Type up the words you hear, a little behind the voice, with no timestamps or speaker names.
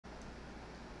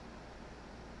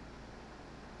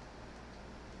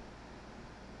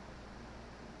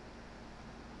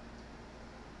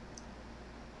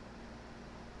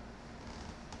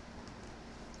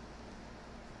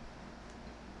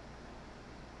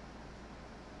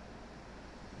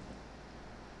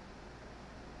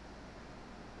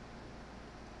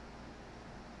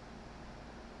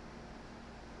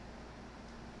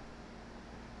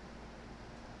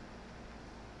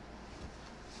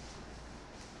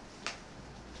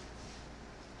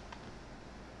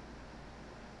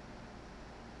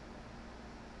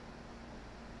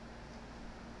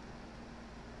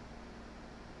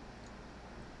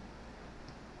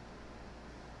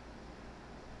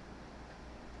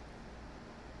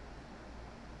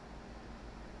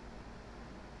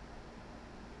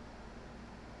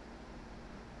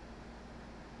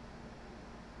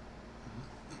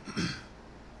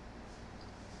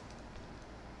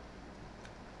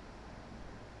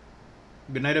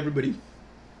Good night, everybody.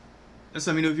 Just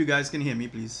let me know if you guys can hear me,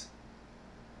 please.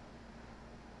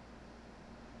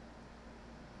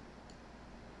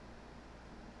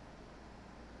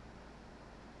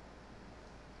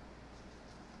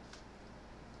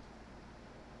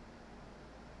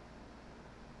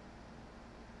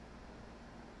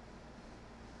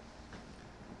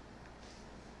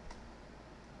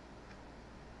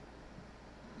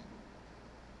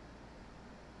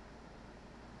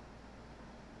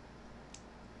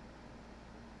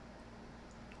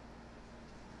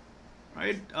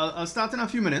 Right, I'll start in a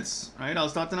few minutes. Right, I'll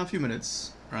start in a few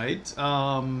minutes. Right.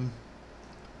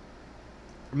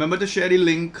 Remember to share the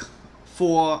link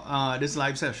for this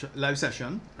live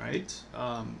session. Right.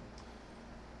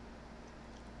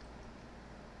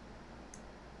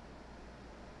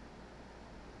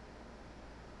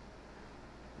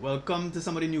 Welcome to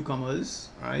some of the newcomers.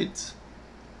 Right.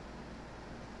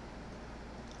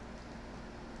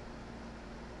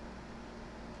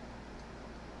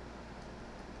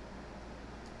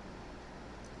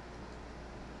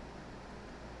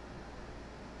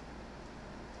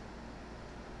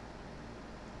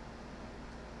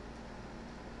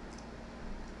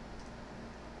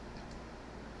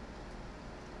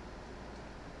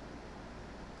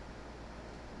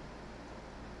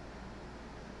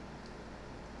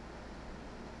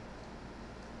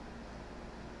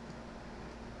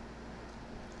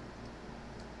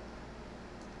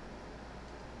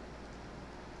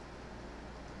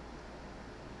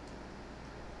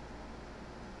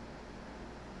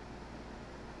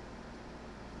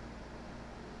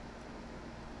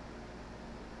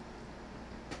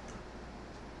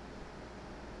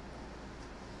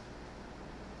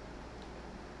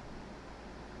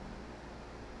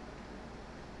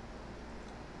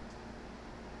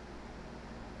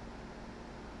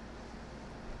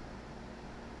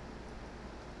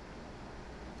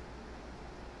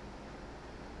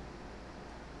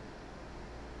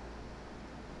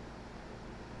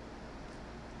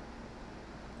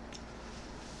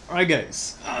 All right,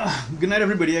 guys. Good night,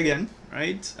 everybody. Again,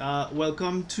 right?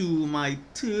 Welcome to my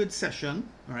third session.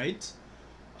 Right.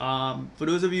 For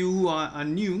those of you who are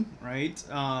new, right?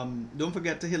 Don't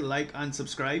forget to hit like and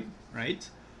subscribe. Right.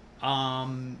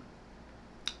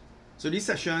 So these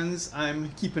sessions,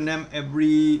 I'm keeping them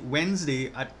every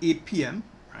Wednesday at 8 p.m.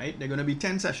 Right. They're gonna be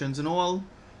 10 sessions in all.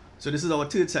 So this is our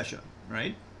third session.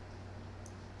 Right.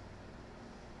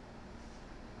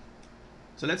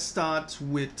 So let's start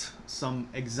with some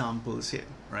examples here,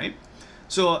 right?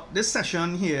 So this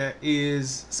session here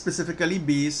is specifically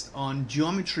based on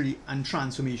geometry and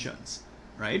transformations,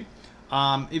 right?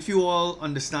 If you all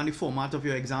understand the format of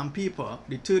your exam paper,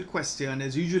 the third question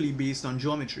is usually based on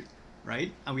geometry,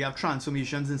 right? And we have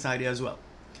transformations inside here as well.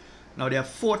 Now there are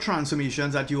 4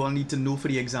 transformations that you all need to know for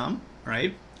the exam,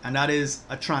 right? And that is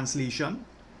a translation,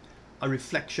 a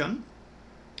reflection,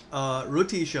 a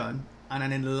rotation, and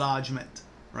an enlargement.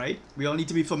 Right? We all need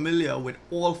to be familiar with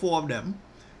all 4 of them.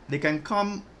 They can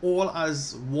come all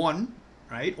as one,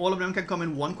 right? All of them can come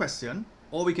in one question,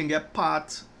 or we can get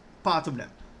part of them,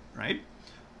 right?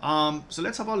 So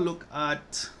let's have a look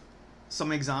at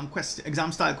some exam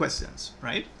style questions,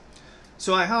 right?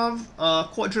 So I have a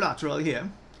quadrilateral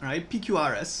here, right?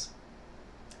 PQRS.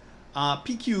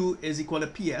 PQ is equal to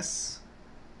PS.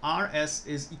 RS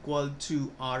is equal to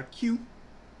RQ,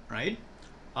 right?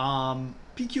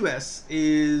 PQS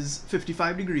is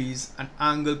 55 degrees and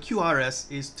angle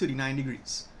QRS is 39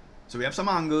 degrees. So we have some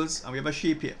angles and we have a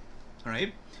shape here. All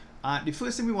right. The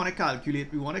first thing we want to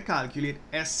calculate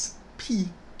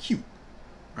SPQ,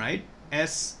 right?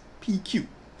 SPQ.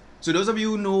 So those of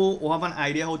you who know or have an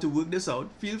idea how to work this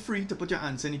out, feel free to put your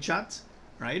answer in the chat,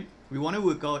 right? We want to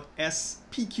work out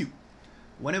SPQ.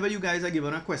 Whenever you guys are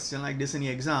given a question like this in the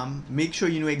exam, make sure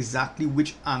you know exactly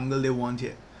which angle they want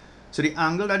here. So the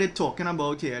angle that they're talking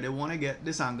about here, they want to get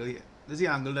this angle here. This is the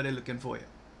angle that they're looking for here,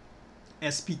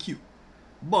 SPQ.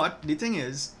 But the thing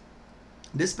is,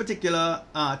 this particular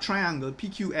triangle,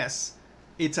 PQS,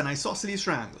 it's an isosceles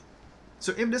triangle.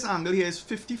 So if this angle here is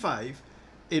 55,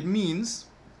 it means,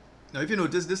 now if you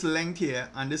notice this length here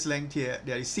and this length here,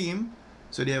 they're the same.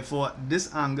 So therefore,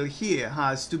 this angle here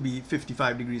has to be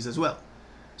 55 degrees as well.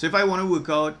 So if I want to work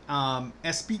out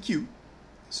SPQ,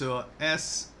 so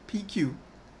SPQ,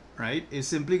 right, is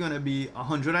simply going to be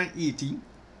 180.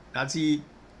 That's the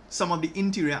sum of the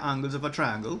interior angles of a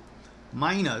triangle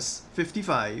minus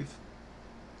 55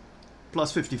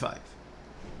 plus 55,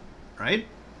 right?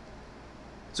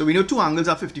 So we know 2 angles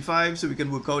are 55, so we can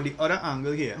work out the other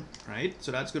angle here, right?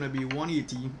 So that's going to be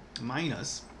 180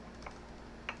 minus,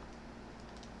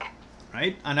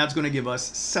 right? And that's going to give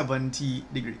us 70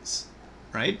 degrees,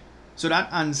 right? So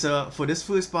that answer for this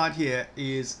first part here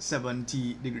is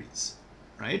 70 degrees,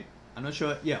 right? I'm not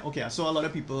sure. Yeah, okay. I saw a lot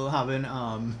of people having,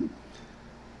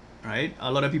 right?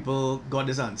 A lot of people got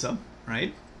this answer,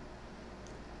 right?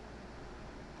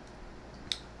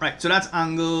 Right, so that's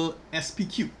angle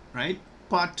SPQ, right?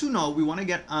 Part 2 now, we want to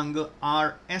get angle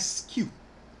RSQ.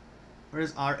 Where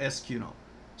is RSQ now?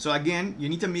 So again, you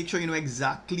need to make sure you know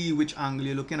exactly which angle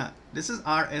you're looking at. This is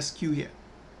RSQ here,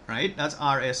 right? That's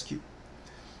RSQ.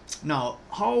 Now,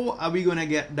 how are we going to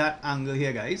get that angle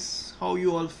here, guys? How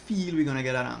you all feel we're going to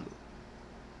get that angle?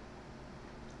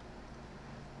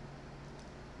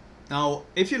 Now,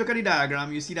 if you look at the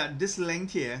diagram, you see that this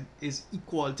length here is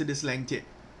equal to this length here,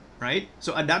 right?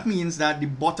 So that means that the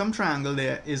bottom triangle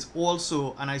there is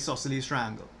also an isosceles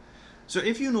triangle. So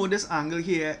if you know this angle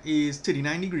here is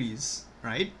 39 degrees,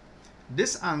 right?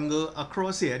 This angle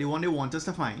across here, the one they want us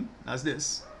to find, that's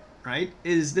this, right?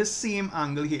 Is this same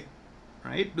angle here,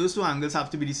 right? Those two angles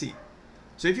have to be the same.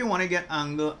 So if you want to get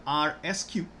angle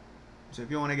RSQ,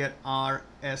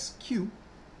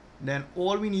 then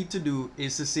all we need to do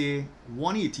is to say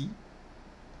 180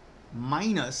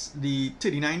 minus the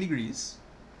 39 degrees,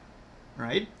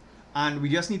 right? And we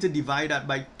just need to divide that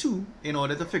by 2 in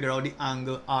order to figure out the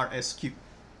angle RSQ.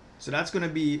 So that's going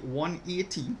to be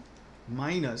 180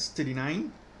 minus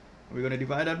 39. We're going to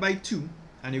divide that by 2,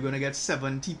 and you're going to get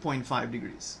 70.5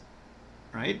 degrees,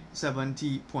 right?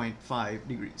 70.5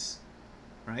 degrees,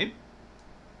 right?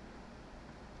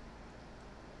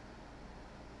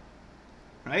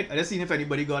 Right? I just seen if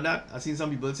anybody got that. I've seen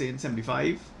some people saying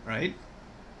 75, right?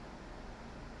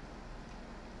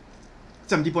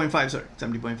 70.5, sorry,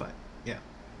 70.5. Yeah.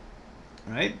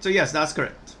 Right? So yes, that's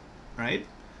correct. Right?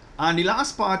 And the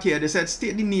last part here, they said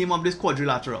state the name of this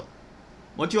quadrilateral.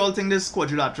 What do you all think this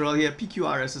quadrilateral here,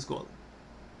 PQRS, is called?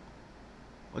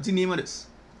 What's the name of this?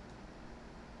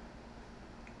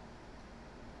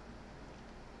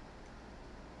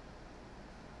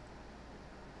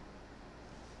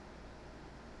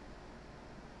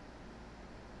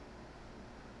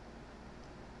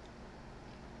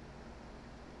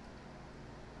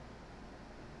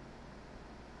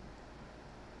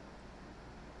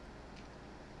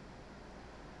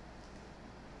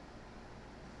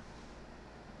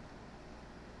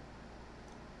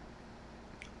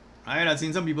 Right, I've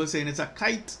seen some people saying it's a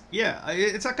kite. Yeah,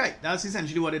 it's a kite. That's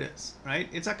essentially what it is, right?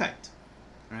 It's a kite,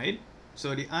 right?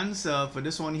 So the answer for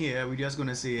this one here, we're just going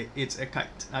to say it's a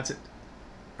kite. That's it,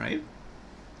 right?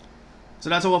 So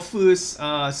that's our first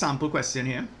sample question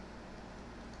here.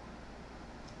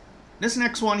 This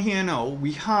next one here now,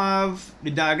 we have, the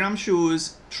diagram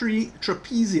shows 3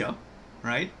 trapezia,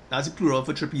 right? That's the plural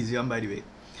for trapezium, by the way.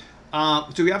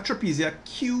 So we have trapezia.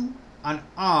 Q and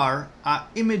R are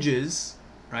images,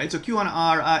 right? So Q and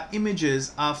R are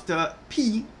images after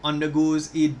P undergoes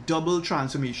a double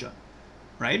transformation,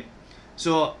 right?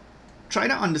 So try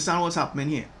to understand what's happening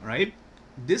here, right?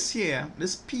 This here,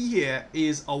 this P here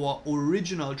is our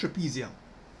original trapezium.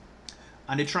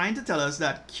 And they're trying to tell us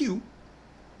that Q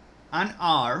and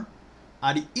R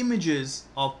are the images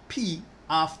of P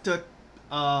after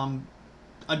a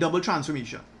double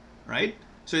transformation, right?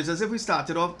 So it's as if we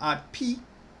started off at P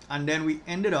and then we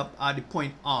ended up at the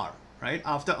point R, right?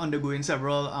 After undergoing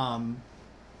several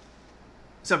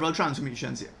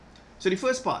transformations here. So the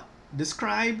first part,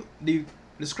 describe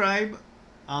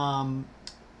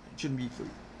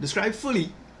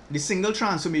fully the single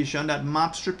transformation that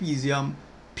maps trapezium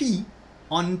P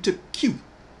onto Q,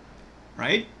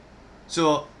 right?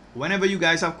 So whenever you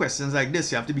guys have questions like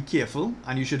this, you have to be careful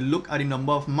and you should look at the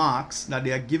number of marks that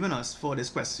they are giving us for this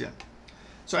question.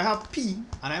 So I have P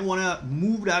and I want to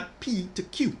move that P to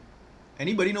Q.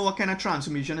 Anybody know what kind of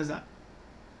transformation is that?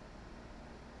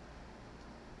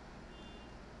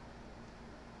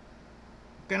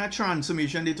 What kind of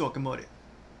transformation they talking about it?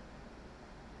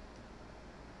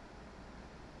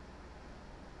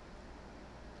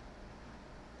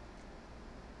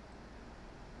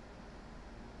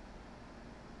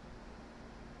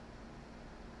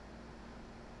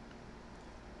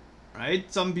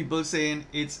 Right? Some people saying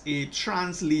it's a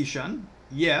translation.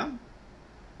 Yeah.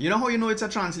 You know how you know it's a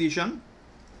translation?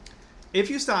 If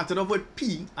you started off with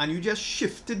P and you just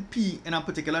shifted P in a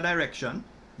particular direction,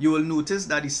 you will notice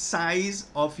that the size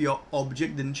of your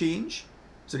object didn't change.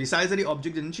 So the size of the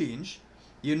object didn't change.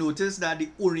 You notice that the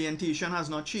orientation has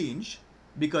not changed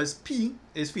because P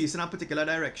is facing a particular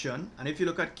direction. And if you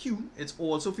look at Q, it's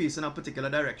also facing a particular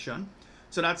direction.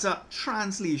 So that's a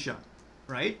translation,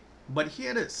 right? But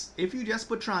here it is. If you just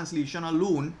put translation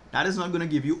alone, that is not going to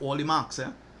give you all the marks.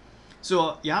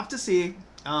 So you have to say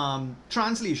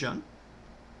translation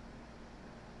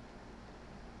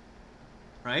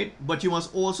right? But you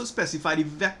must also specify the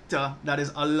vector that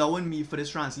is allowing me for this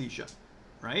translation,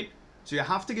 right? So you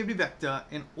have to give the vector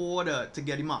in order to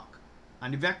get the mark.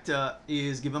 And the vector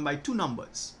is given by two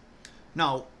numbers.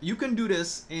 Now, you can do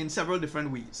this in several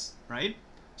different ways, right?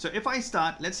 So if I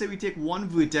start, let's say we take one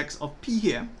vertex of P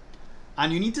here,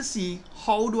 and you need to see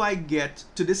how do I get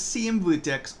to the same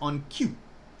vertex on Q.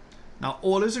 Now,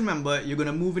 always remember, you're going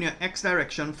to move in your X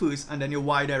direction first and then your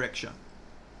Y direction.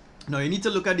 Now, you need to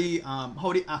look at the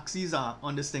how the axes are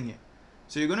on this thing here.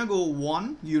 So you're going to go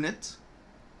 1 unit,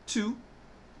 2,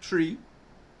 3,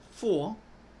 4,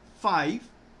 5.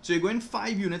 So you're going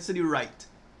 5 units to the right.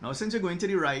 Now, since you're going to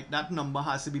the right, that number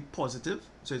has to be positive.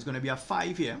 So it's going to be a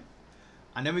 5 here.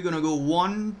 And then we're going to go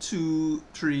 1, 2,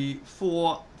 3,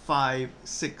 4, 5,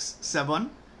 6, 7.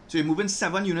 So you're moving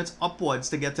 7 units upwards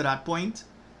to get to that point.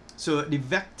 So the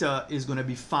vector is going to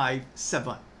be 5,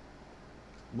 7.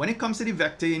 When it comes to the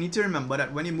vector, you need to remember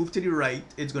that when you move to the right,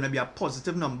 it's going to be a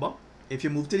positive number. If you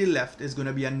move to the left, it's going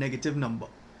to be a negative number.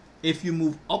 If you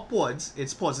move upwards,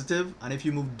 it's positive, and if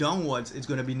you move downwards, it's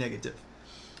going to be negative.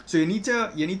 So you need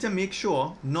to make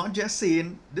sure, not just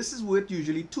saying this is worth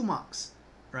usually 2 marks,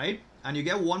 right? And you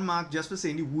get 1 mark just for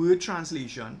saying the word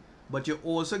translation, but you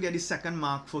also get the 2nd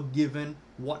mark for giving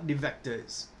what the vector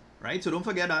is, right? So don't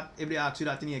forget that if they ask you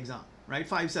that in the exam, right?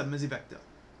 5, 7 is the vector,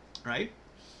 right?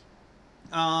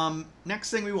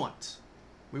 Next thing we want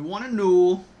to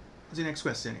know, what's the next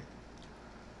question here?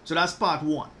 So that's part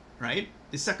 1, right?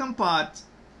 The second part,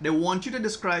 they want you to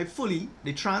describe fully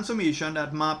the transformation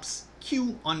that maps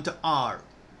Q onto R.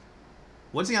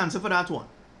 What's the answer for that one?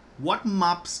 What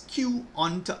maps Q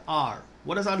onto R?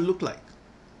 What does that look like?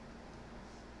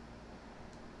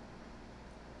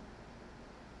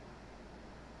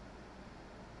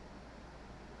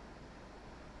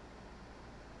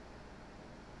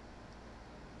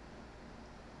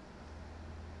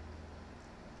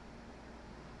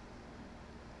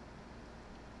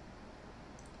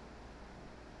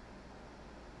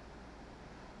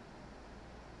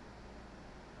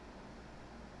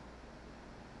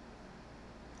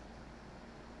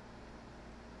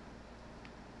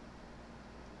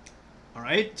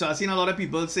 Alright, so I've seen a lot of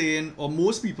people saying, or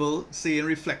most people saying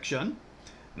reflection.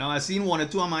 Now I've seen 1 or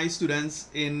 2 of my students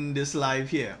in this live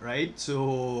here, right?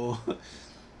 So,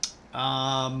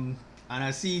 and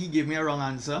I see he gave me a wrong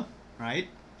answer, right?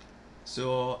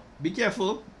 So be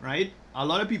careful, right? A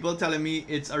lot of people telling me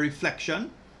it's a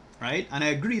reflection, right? And I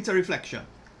agree it's a reflection.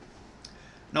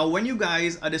 Now, when you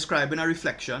guys are describing a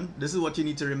reflection, this is what you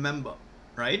need to remember,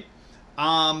 right?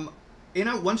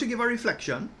 Once you give a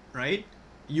reflection, right,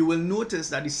 you will notice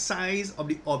that the size of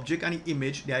the object and the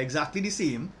image, they are exactly the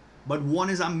same, but one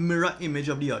is a mirror image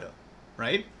of the other,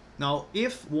 right? Now,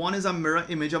 if one is a mirror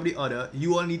image of the other,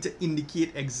 you will need to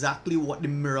indicate exactly what the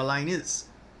mirror line is,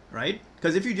 right?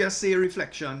 Because if you just say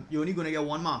reflection, you're only going to get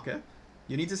 1 marker.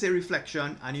 You need to say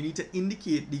reflection, and you need to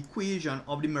indicate the equation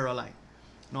of the mirror line.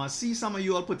 Now, I see some of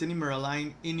you all putting the mirror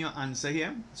line in your answer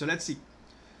here. So let's see.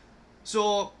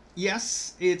 So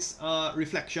yes, it's a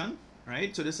reflection,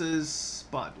 right? So this is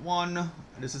part 1,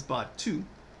 this is part 2.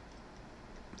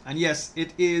 And yes,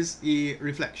 it is a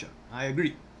reflection. I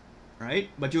agree, right?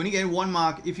 But you only get 1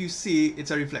 mark if you say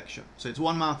it's a reflection. So it's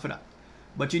 1 mark for that.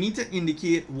 But you need to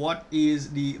indicate what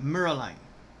is the mirror line,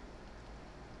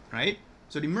 right?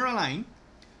 So the mirror line,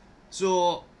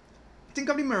 so think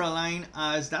of the mirror line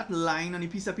as that line on a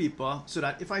piece of paper, so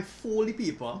that if I fold the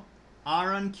paper,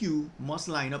 R and Q must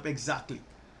line up exactly.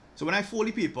 So when I fold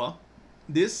the paper,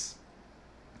 this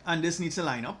and this needs to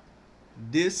line up.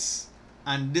 This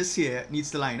and this here needs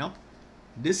to line up.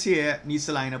 This here needs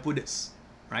to line up with this,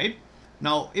 right?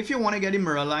 Now, if you want to get the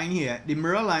mirror line here, the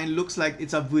mirror line looks like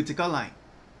it's a vertical line,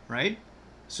 right?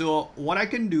 So what I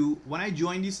can do, when I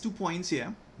join these 2 points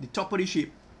here, the top of the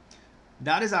shape,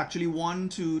 that is actually 1,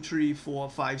 2, 3, 4,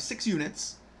 5, 6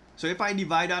 units. So if I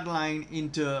divide that line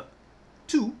into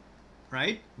 2,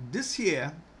 right, this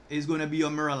here is going to be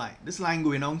your mirror line. This line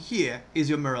going down here is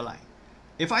your mirror line.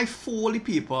 If I fold the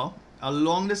paper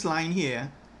along this line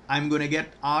here, I'm going to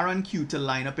get R and Q to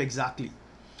line up exactly.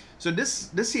 So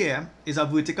this here is a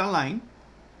vertical line.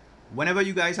 Whenever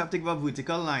you guys have to give a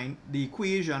vertical line, the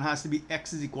equation has to be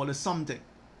x is equal to something.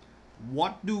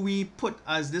 What do we put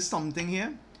as this something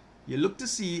here? You look to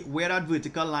see where that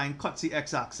vertical line cuts the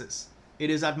x-axis. It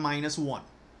is at -1.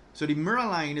 So the mirror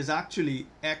line is actually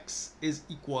x is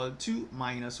equal to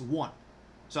 -1.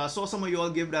 So I saw some of you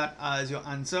all give that as your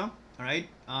answer. All right,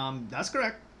 that's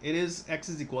correct. It is x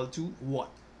is equal to 1,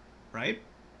 right?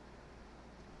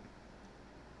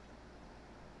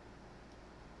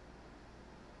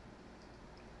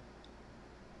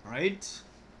 All right.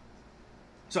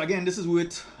 So again, this is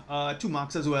worth 2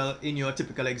 marks as well in your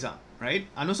typical exam, right?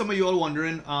 I know some of you all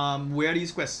wondering where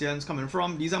these questions coming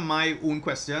from. These are my own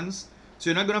questions. So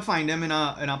you're not going to find them in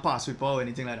a past paper or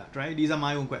anything like that, right? These are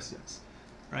my own questions,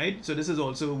 right? So this is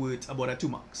also worth about a 2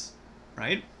 marks,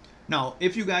 right? Now,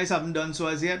 if you guys haven't done so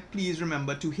as yet, please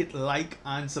remember to hit like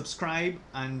and subscribe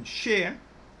and share,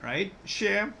 right?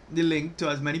 Share the link to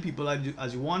as many people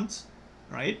as you want,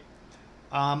 right?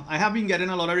 I have been getting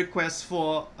a lot of requests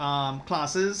for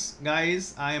classes.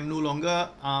 Guys, I am no longer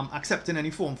accepting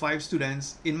any Form 5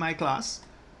 students in my class,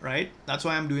 right? That's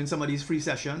why I'm doing some of these free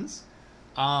sessions.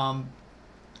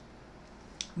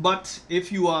 But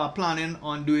if you are planning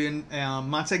on doing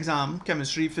maths exam,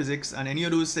 chemistry, physics, and any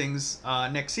of those things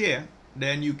next year,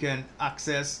 then you can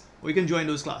access or you can join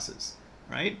those classes,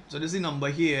 right? So this is the number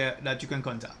here that you can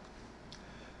contact.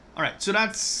 All right, so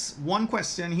that's one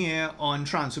question here on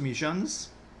transformations.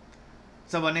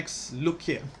 Let's have our next look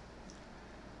here.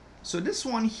 So this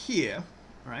one here,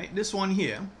 right? This one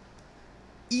here,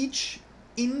 each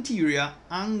interior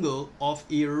angle of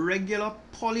a regular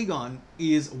polygon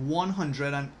is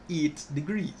 108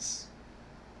 degrees.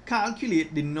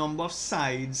 Calculate the number of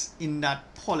sides in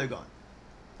that polygon,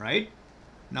 right?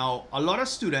 Now, a lot of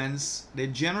students, they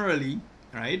generally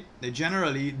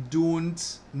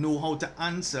don't know how to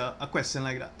answer a question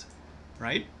like that,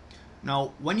 right?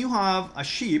 Now, when you have a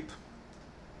shape,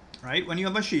 right? When you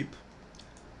have a shape,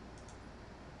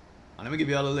 and let me give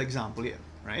you a little example here,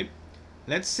 right?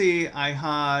 Let's say I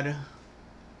had,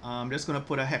 I'm just going to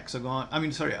put a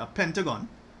a pentagon,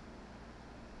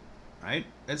 right?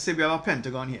 Let's say we have a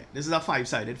pentagon here. This is a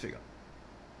 5-sided figure,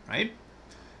 right?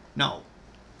 Now,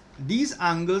 these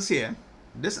angles here,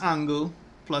 this angle,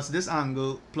 plus this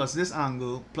angle, plus this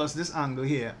angle, plus this angle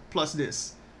here, plus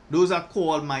this. Those are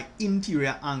called my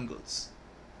interior angles.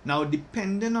 Now,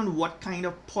 depending on what kind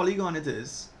of polygon it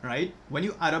is, right? When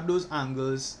you add up those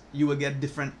angles, you will get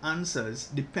different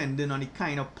answers depending on the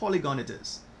kind of polygon it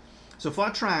is. So for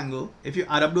a triangle, if you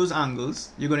add up those angles,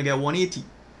 you're going to get 180.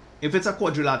 If it's a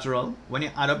quadrilateral, when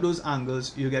you add up those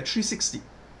angles, you get 360,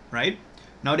 right?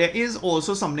 Now, there is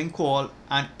also something called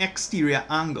an exterior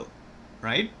angle,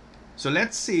 right? So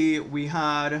let's say we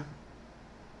had,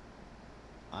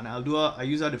 and I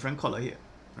use a different color here,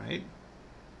 right?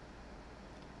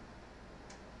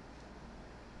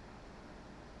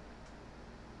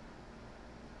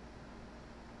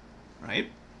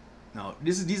 Right? Now,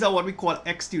 these are what we call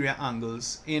exterior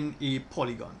angles in a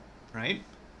polygon, right?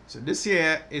 So this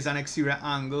here is an exterior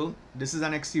angle. This is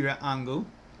an exterior angle,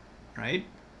 right?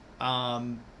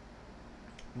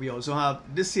 We also have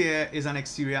this here is an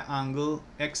exterior angle,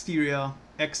 exterior,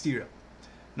 exterior.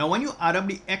 Now, when you add up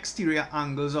the exterior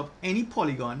angles of any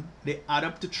polygon, they add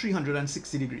up to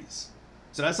 360 degrees.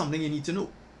 So that's something you need to know.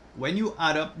 When you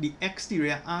add up the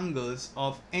exterior angles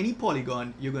of any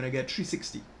polygon, you're going to get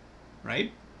 360,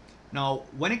 right? Now,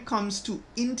 when it comes to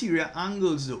interior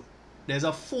angles though, there's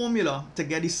a formula to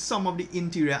get the sum of the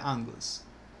interior angles.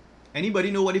 Anybody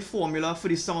know what the formula for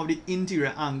the sum of the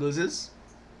interior angles is?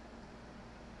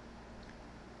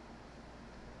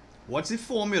 What's the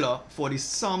formula for the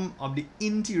sum of the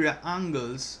interior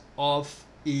angles of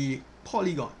a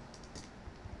polygon?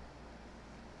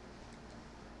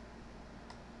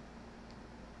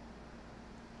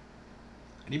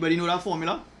 Anybody know that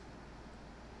formula?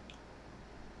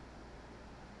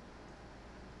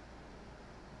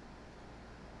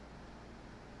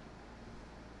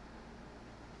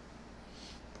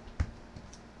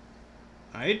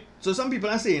 Right? So some people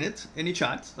are saying it in the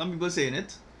chat. Some people are saying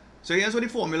it. So here's what the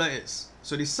formula is.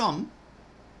 So the sum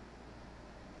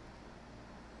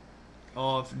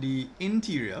of the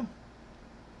interior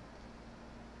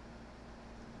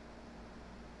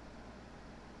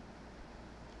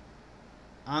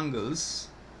angles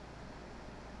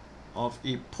of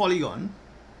a polygon,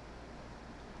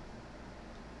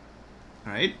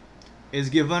 right, is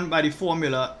given by the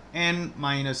formula n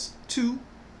minus 2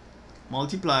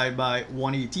 multiplied by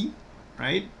 180,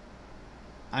 right?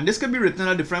 And this can be written in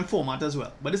a different format as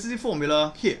well, but this is the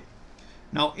formula here.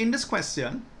 Now, in this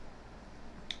question,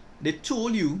 they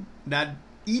told you that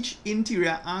each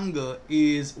interior angle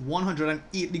is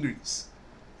 108 degrees,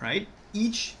 right?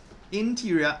 Each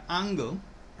interior angle,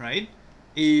 right,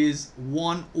 is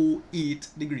 108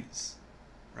 degrees,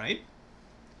 right?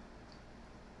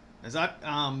 Is that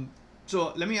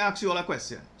so let me ask you all a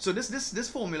question. So this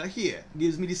formula here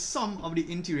gives me the sum of the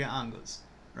interior angles,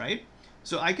 right?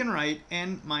 So I can write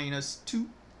n minus 2,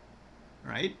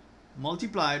 right,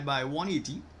 multiplied by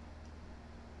 180.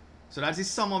 So that's the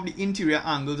sum of the interior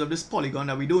angles of this polygon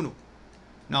that we don't know.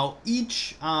 Now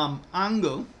each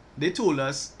angle, they told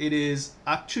us it is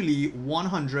actually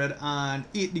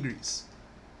 108 degrees.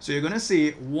 So you're going to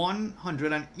say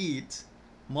 108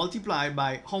 multiplied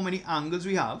by how many angles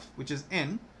we have, which is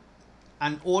n,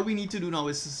 and all we need to do now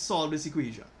is to solve this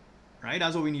equation, right?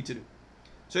 That's what we need to do.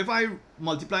 So if I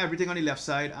multiply everything on the left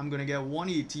side, I'm going to get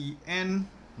 180 n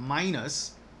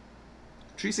minus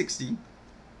 360,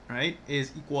 right,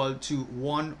 is equal to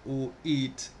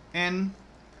 108 n.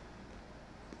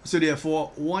 So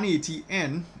therefore 180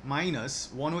 n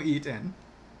minus 108 n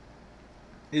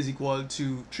is equal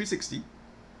to 360,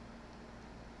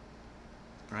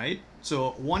 right?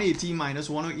 So 180 minus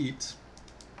 108,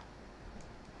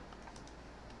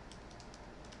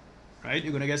 right,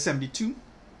 you're going to get 72,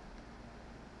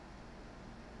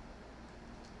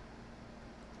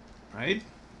 right?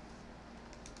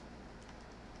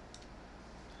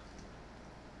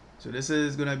 So this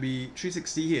is going to be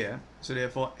 360 here. So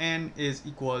therefore n is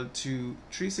equal to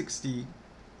 360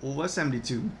 over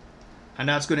 72, and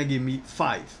that's going to give me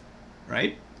 5,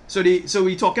 right? So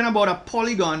we're talking about a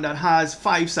polygon that has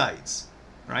 5 sides,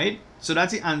 right? So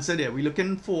that's the answer there. We're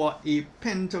looking for a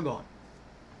pentagon.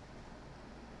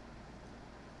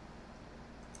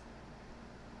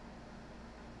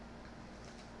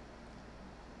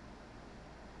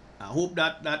 I hope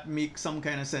that makes some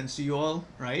kind of sense to you all,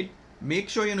 right? Make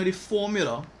sure you know the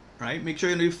formula, right? Make sure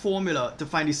you know the formula to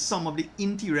find the sum of the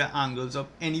interior angles of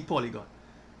any polygon.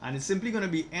 And it's simply going to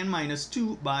be n minus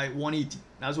 2 by 180.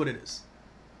 That's what it is,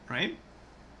 right?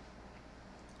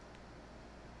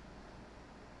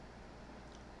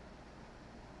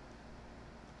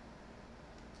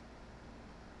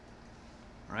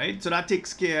 Right, so that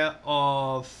takes care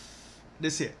of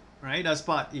this here, right? That's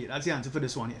part A. That's the answer for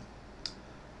this one here.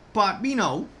 Part B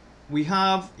now, we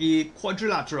have a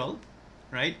quadrilateral,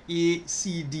 right?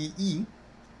 ACDE,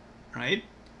 right?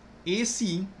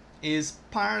 AC is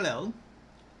parallel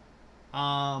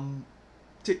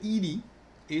to ED.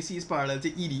 AC is parallel to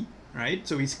ED, right?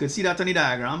 So we can see that on the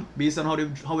diagram based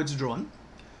on how it's drawn.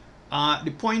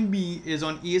 The point B is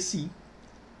on AC.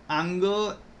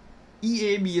 Angle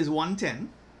EAB is 110.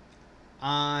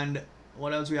 And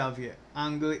what else we have here?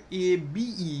 Angle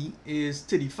ABE is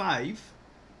 35.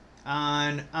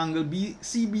 And angle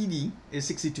CBD is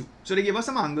 62. So they gave us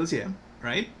some angles here,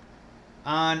 right?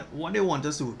 And what they want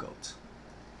us to work out.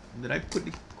 Did I put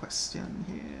the question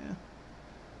here?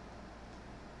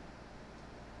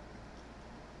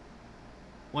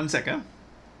 One second.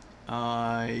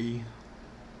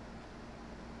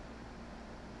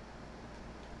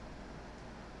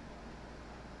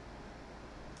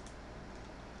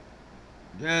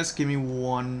 Just give me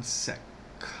 1 sec.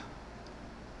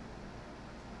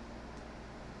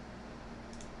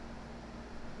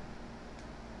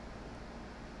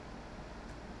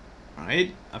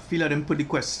 Alright, I feel I didn't put the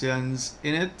questions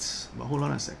in it, but hold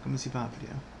on a sec. Let me see if I have it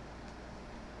here.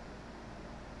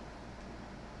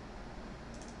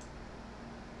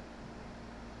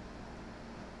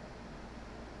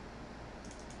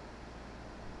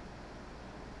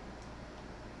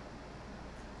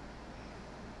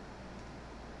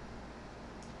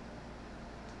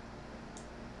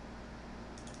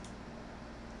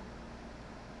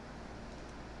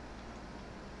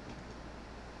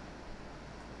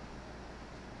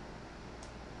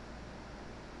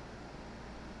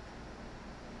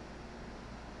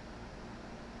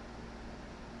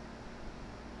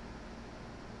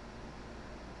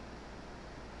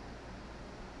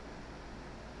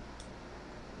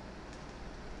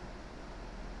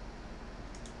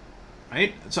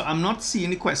 Right, so I'm not seeing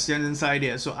the questions inside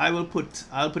here, so I'll put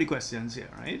the questions here,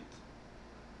 right?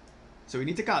 So we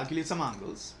need to calculate some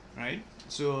angles, right?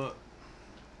 So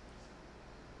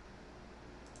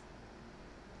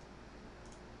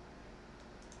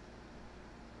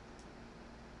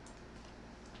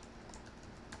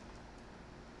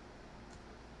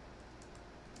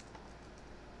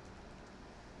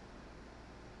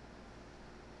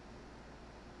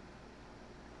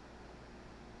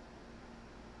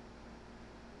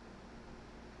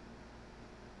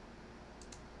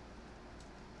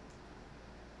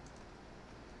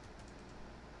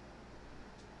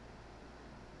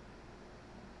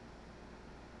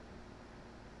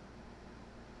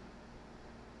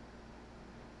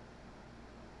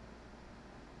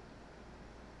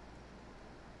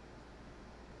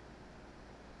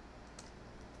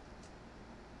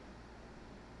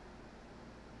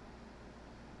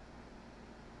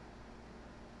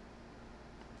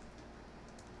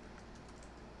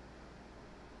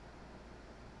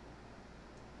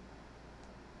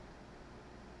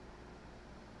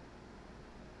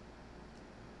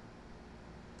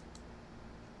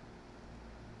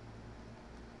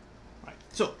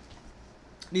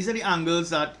these are the angles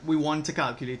that we want to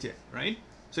calculate here, right?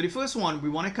 So the first one, we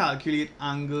want to calculate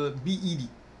angle BED,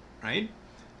 right?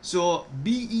 So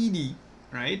BED,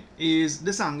 right, is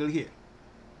this angle here.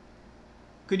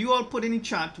 Could you all put in the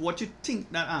chat what you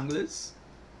think that angle is?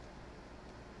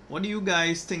 What do you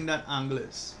guys think that angle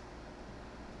is?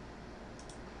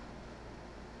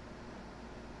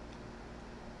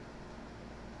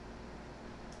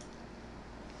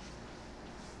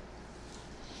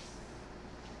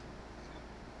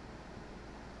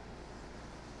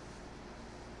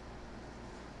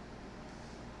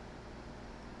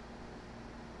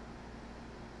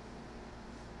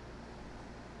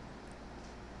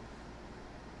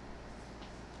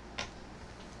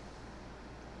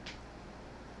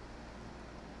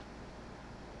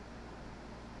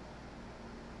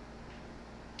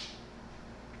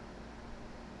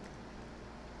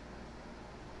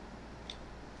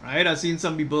 Right, I've seen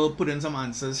some people put in some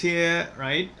answers here,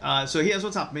 right? So here's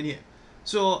what's happening here.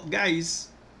 So guys,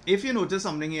 if you notice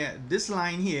something here, this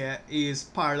line here is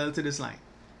parallel to this line.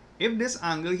 If this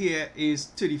angle here is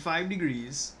 35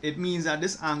 degrees, it means that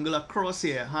this angle across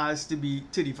here has to be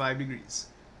 35 degrees,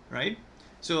 right?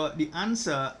 So the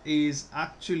answer is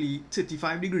actually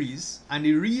 35 degrees. And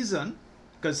the reason,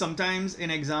 because sometimes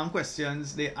in exam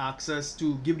questions, they ask us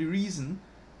to give the reason,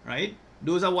 right?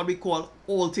 Those are what we call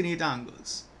alternate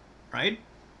angles, right?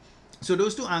 So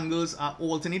those two angles are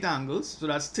alternate angles. So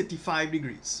that's 35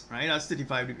 degrees, right? That's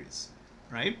 35 degrees,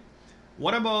 right?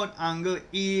 What about angle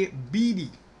ABD,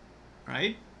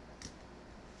 right?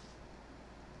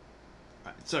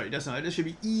 Sorry, that's not it. This should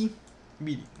be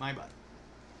EBD, my bad,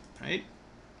 right?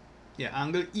 Yeah,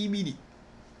 angle EBD,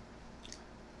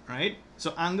 right?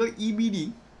 So angle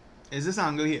EBD is this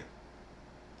angle here.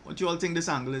 What you all think this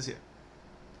angle is here?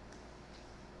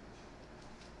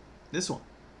 This one.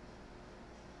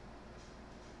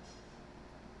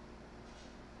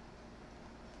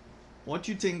 What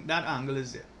you think that angle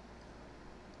is there?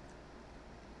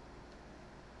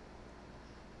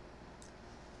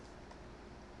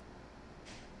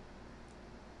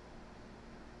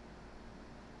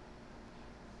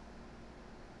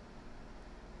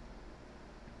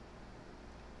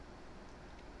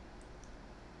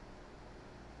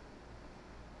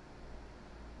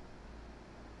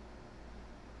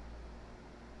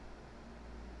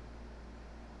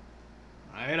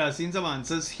 Right, I've seen some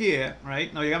answers here,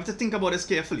 right? Now you have to think about this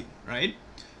carefully, right?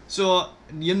 So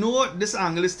you know this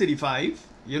angle is 35,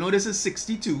 you know this is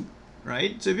 62,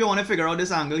 right? So if you want to figure out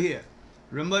this angle here,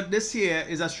 remember this here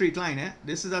is a straight line, eh?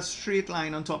 This is a straight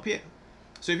line on top here.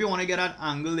 So if you want to get that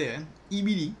angle there,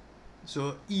 EBD,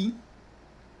 so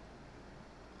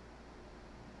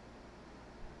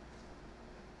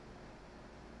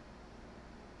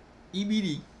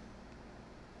EBD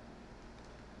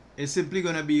is simply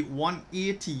going to be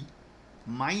 180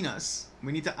 minus,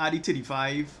 we need to add the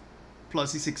 35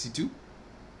 plus the 62,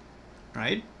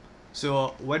 right?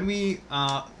 So when we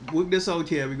work this out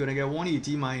here, we're going to get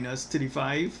 180 minus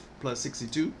 35 plus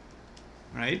 62,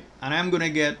 right? And I'm going to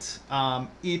get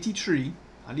 83,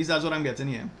 at least that's what I'm getting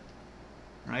here,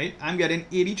 right? I'm getting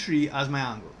 83 as my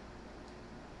angle.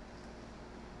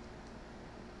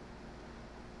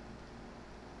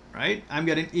 Right, I'm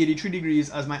getting 83 degrees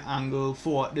as my angle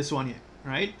for this one here,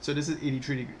 right? So this is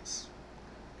 83 degrees.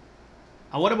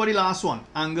 And what about the last one?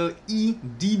 Angle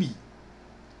EDB.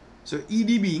 So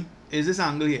EDB is this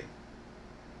angle here.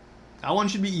 That one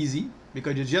should be easy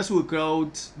because you just work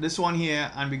out this one here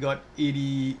and we got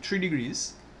 83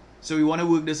 degrees. So we want to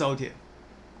work this out here.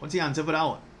 What's the answer for that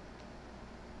one?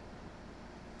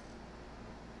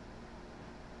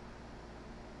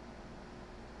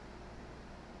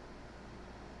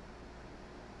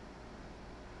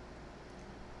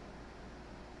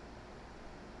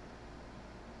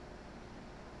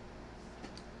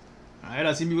 Alright,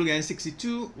 I've seen people getting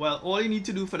 62. Well, all you need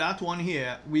to do for that one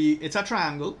here, it's a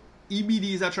triangle.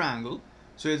 EBD is a triangle.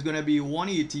 So it's going to be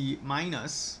 180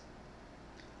 minus,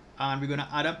 and we're going to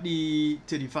add up the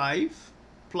 35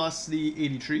 plus the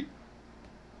 83.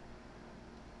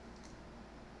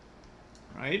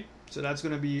 Right? So that's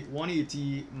going to be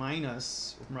 180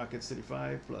 minus, open brackets,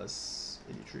 35 plus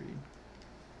 83.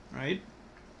 Right?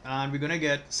 And we're going to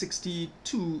get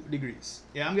 62 degrees.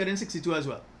 Yeah, I'm getting 62 as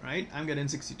well. Right? I'm getting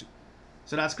 62.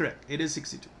 So that's correct. It is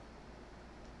 62.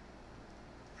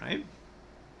 Right?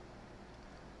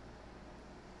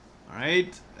 All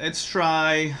right. Let's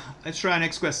try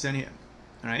next question here.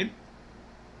 All right.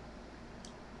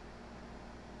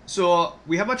 So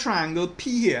we have a triangle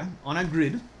P here on a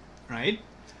grid, right?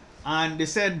 And they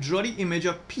said draw the image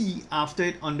of P after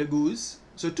it undergoes.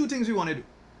 So two things we want to do.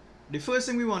 the first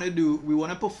thing we want to do, we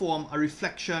want to perform a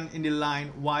reflection in the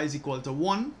line y is equal to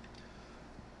 1.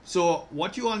 So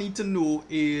what you all need to know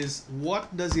is,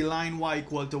 what does the line y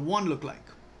equal to 1 look like?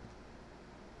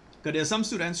 Because there are some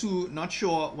students who not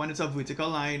sure when it's a vertical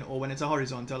line or when it's a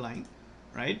horizontal line,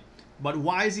 right? But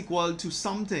y is equal to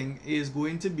something is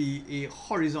going to be a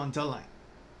horizontal line,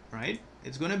 right?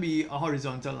 It's going to be a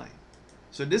horizontal line.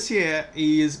 So this here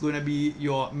is going to be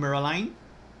your mirror line.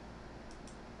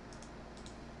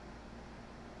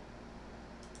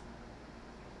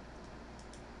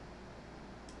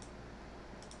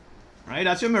 Right,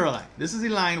 that's your mirror line. This is the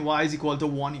line y is equal to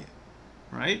 1 here,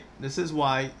 right? This is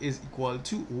y is equal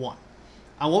to 1.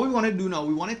 And what we want to do now,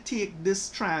 we want to take this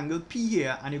triangle P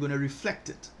here and you're going to reflect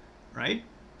it, right?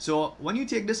 So when you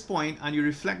take this point and you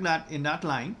reflect that in that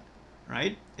line,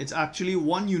 right, it's actually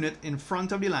 1 unit in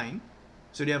front of the line.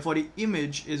 So therefore the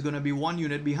image is going to be 1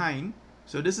 unit behind.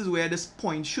 So this is where this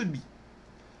point should be.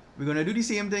 We're going to do the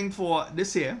same thing for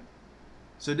this here.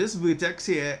 So this vertex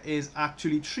here is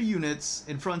actually 3 units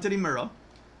in front of the mirror.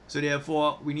 So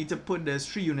therefore we need to put this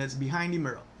 3 units behind the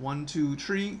mirror. 1, 2,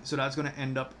 3. So that's going to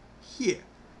end up here,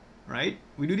 right?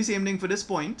 We do the same thing for this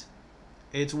point.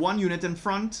 It's 1 unit in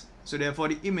front. So therefore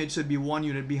the image should be 1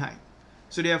 unit behind.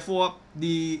 So therefore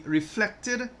the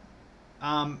reflected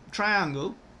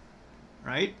triangle,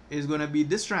 right, is going to be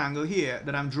this triangle here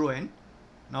that I'm drawing.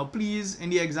 Now please, in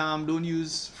the exam, don't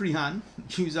use freehand.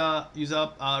 use a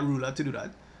ruler to do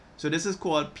that. So this is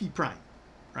called P prime,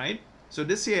 right? So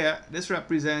this here, this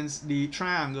represents the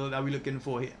triangle that we're looking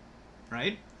for here,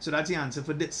 right? So that's the answer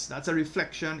for this. That's a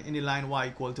reflection in the line y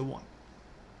equal to 1.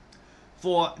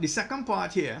 For the second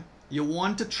part here, you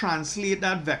want to translate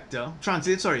that vector,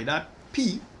 that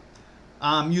P,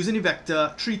 using the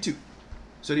vector 3, 2.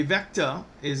 So the vector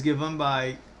is given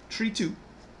by 3, 2.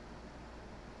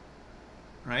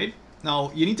 Right?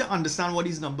 Now, you need to understand what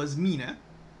these numbers mean.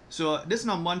 So this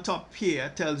number on top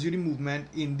here tells you the movement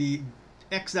in the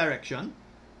x direction.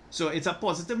 So it's a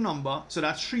positive number, so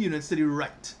that's 3 units to the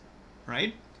right,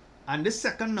 right? And this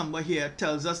second number here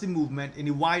tells us the movement in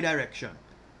the y direction.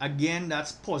 Again,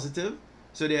 that's positive,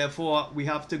 so therefore we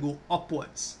have to go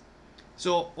upwards.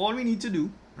 So all we need to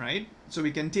do, right? So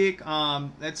we can take,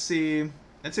 let's say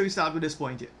we start with this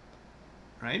point here,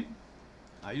 right?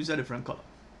 I use a different color.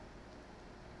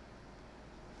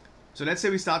 So let's say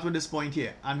we start with this point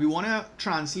here and we want to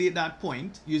translate that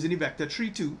point using the vector 3,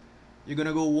 2. You're going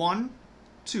to go 1,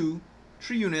 2,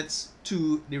 3 units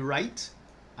to the right,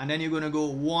 and then you're going to go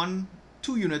 1,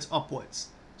 2 units upwards.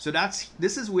 So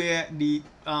this is where the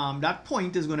that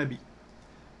point is going to be.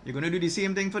 You're going to do the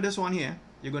same thing for this one here.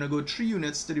 You're going to go 3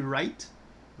 units to the right,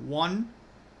 1,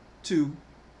 2,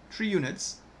 3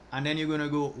 units, and then you're going to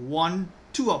go 1,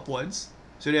 2 upwards.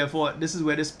 So therefore this is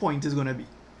where this point is going to be.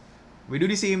 We do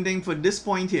the same thing for this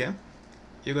point here.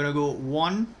 You're going to go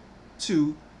 1,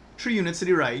 2, 3 units to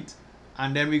the right,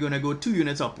 and then we're going to go 2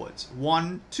 units upwards.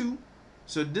 1, 2.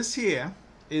 So this here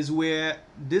is where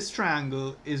this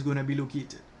triangle is going to be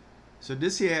located. So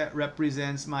this here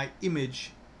represents my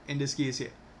image in this case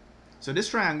here. So this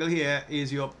triangle here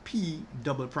is your P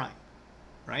double prime,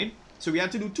 right? So we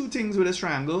had to do 2 things with this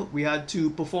triangle. We had to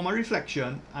perform a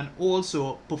reflection and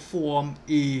also perform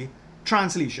a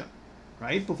translation.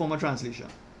 Right? Perform a translation.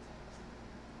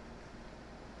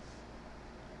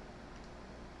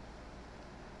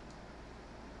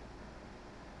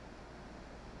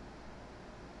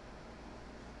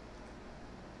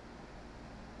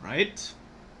 Right?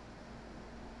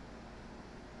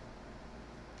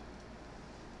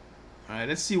 All right,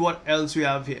 let's see what else we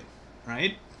have here,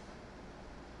 right?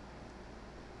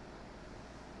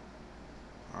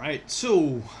 All right,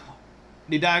 so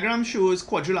the diagram shows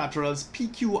quadrilaterals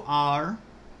PQR,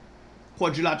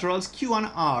 quadrilaterals Q and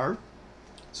R.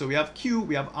 So we have Q,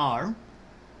 we have R.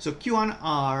 So Q and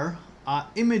R are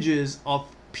images of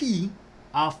P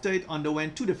after it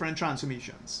underwent 2 different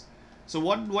transformations. So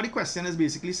what the question is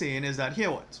basically saying is that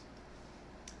here what?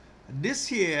 This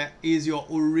here is your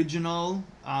original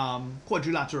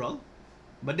quadrilateral,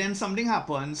 but then something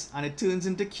happens and it turns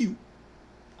into Q,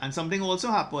 and something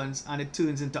also happens and it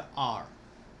turns into R,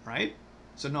 right?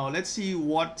 So now let's see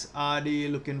what are they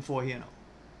looking for here now.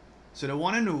 So they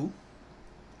want to know,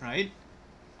 right,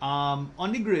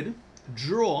 on the grid,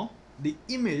 draw the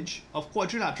image of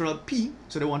quadrilateral P.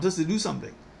 So they want us to do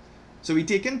something. So we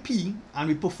take in P and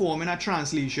we perform in a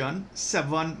translation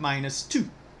 7 minus 2.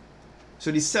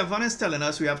 So the 7 is telling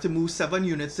us we have to move 7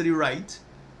 units to the right,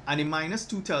 and the minus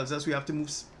 2 tells us we have to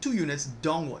move 2 units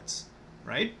downwards,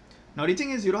 right? Now the thing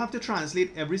is, you don't have to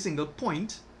translate every single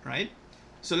point, right?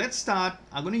 So let's start.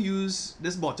 I'm going to use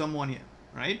this bottom one here,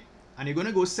 right? And you're going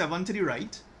to go 7 to the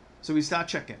right. So we start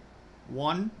checking.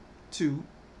 1, 2,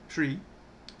 3,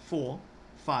 4,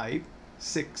 5,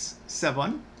 6,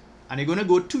 7, and you're going to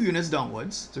go 2 units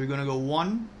downwards. So we're going to go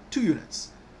 1, 2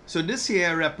 units. So this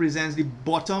here represents the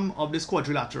bottom of this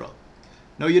quadrilateral.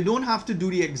 Now you don't have to do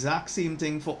the exact same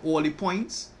thing for all the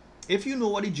points. If you know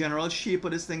what the general shape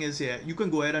of this thing is here, you can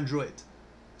go ahead and draw it.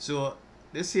 So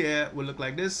this here will look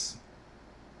like this.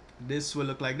 This will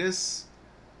look like this.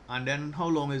 And then how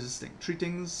long is this thing?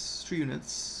 3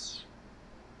 units.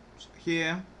 So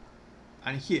here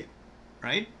and here,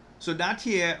 right? So that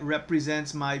here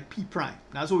represents my P prime.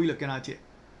 That's what we're looking at here.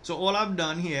 So all I've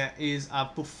done here is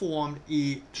I've performed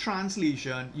a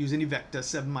translation using the vector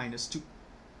 7 minus 2.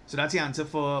 So that's the answer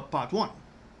for part 1.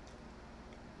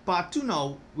 Part 2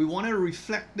 now, we want to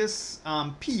reflect this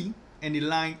P in the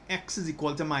line x is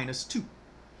equal to minus 2.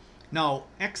 Now,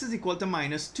 x is equal to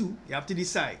minus 2, you have to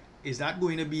decide, is that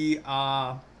going to be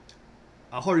a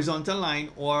horizontal line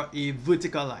or a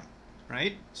vertical line,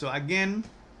 right? So again,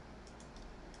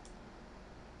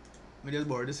 let me just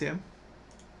borrow this here.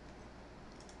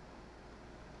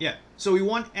 Yeah, so we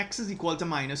want x is equal to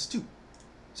minus 2.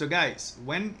 So guys,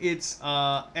 when it's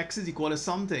x is equal to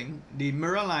something, the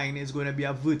mirror line is going to be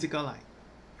a vertical line,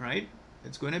 right?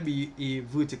 It's going to be a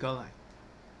vertical line.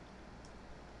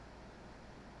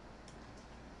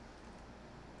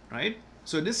 Right?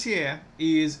 So this here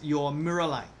is your mirror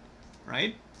line,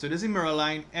 right? So this is mirror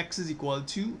line, x is equal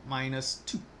to minus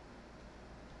 2,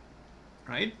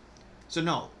 right? So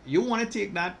now you want to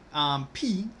take that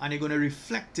P and you're going to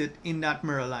reflect it in that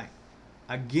mirror line.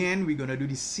 Again, we're going to do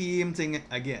the same thing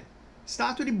again.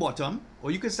 Start with the bottom,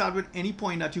 or you can start with any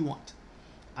point that you want.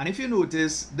 And if you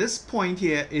notice, this point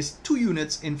here is 2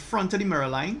 units in front of the mirror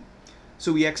line.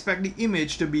 So we expect the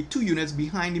image to be 2 units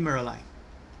behind the mirror line.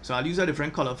 So I'll use a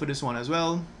different color for this one as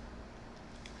well.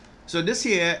 So this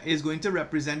here is going to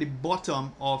represent the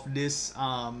bottom of this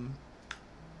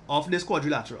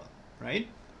quadrilateral, right?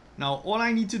 Now all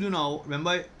I need to do now,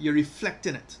 remember you're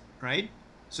reflecting it, right?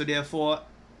 So therefore,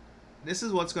 this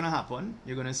is what's going to happen.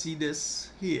 You're going to see this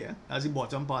here as the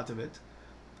bottom part of it.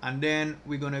 And then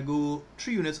we're going to go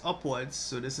 3 units upwards.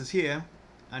 So this is here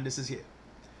and this is here.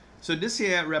 So this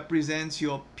here represents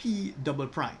your P double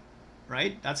prime,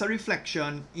 right? That's a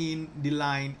reflection in the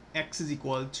line x is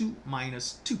equal to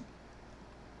minus 2.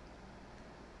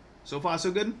 So far,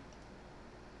 so good?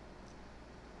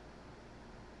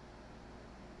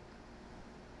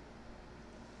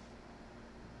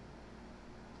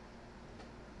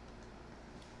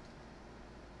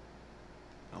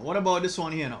 What about this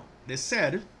one here now? They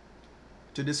said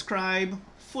to describe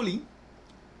fully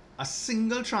a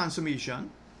single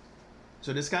transformation.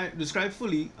 So describe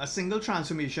fully a single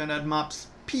transformation that maps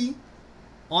P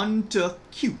onto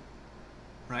Q,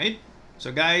 right?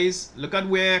 So guys, look at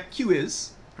where Q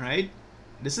is, right?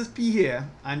 This is P here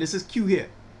and this is Q here.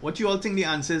 What you all think the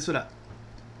answer is for that?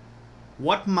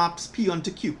 What maps P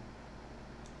onto Q?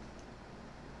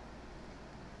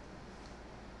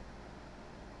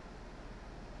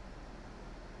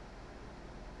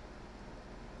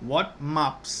 What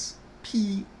maps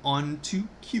P onto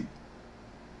Q?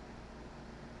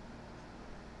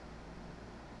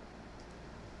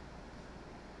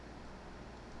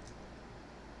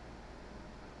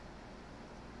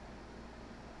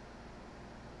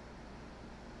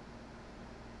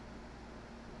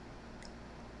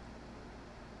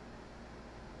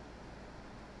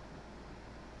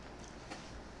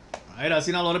 Right, I've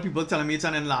seen a lot of people telling me it's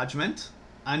an enlargement.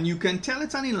 And you can tell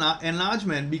it's an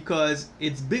enlargement because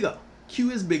it's bigger.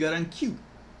 Q is bigger than Q.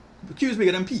 Q is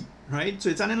bigger than P, right? So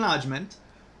it's an enlargement.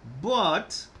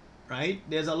 But, right,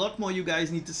 there's a lot more you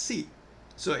guys need to see.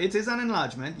 So it is an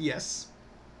enlargement, yes.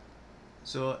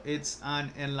 So it's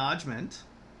an enlargement.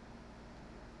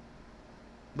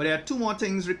 But there are 2 more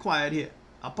things required here.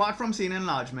 Apart from saying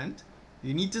enlargement,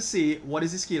 you need to say what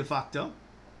is the scale factor.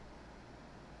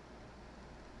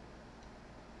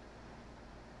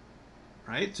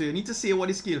 Right? So you need to say what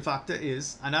the scale factor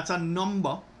is, and that's a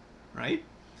number, right?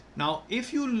 Now,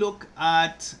 if you look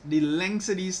at the lengths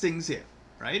of these things here,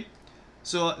 right?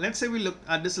 So let's say we look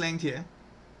at this length here.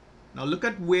 Now look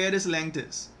at where this length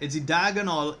is. It's the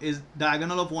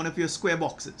diagonal of one of your square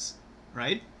boxes,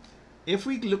 right? If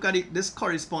we look at it, this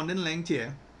corresponding length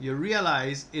here, you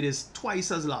realize it is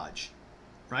twice as large,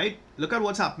 right? Look at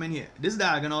what's happening here. This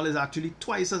diagonal is actually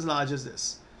twice as large as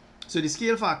this. So the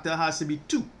scale factor has to be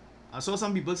 2. I saw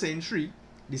some people saying 3.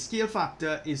 The scale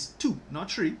factor is 2, not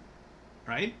 3,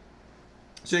 right?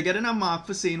 So you're getting a mark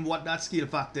for saying what that scale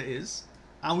factor is.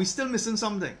 And we're still missing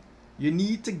something. You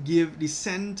need to give the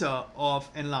center of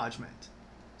enlargement.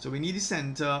 So we need the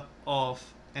center of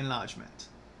enlargement,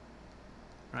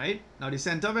 right? Now the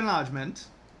center of enlargement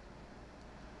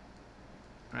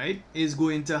right, is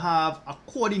going to have a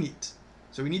coordinate.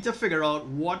 So we need to figure out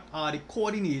what are the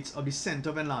coordinates of the center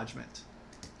of enlargement.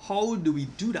 How do we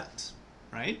do that,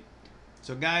 right?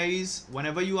 So guys,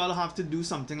 whenever you all have to do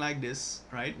something like this,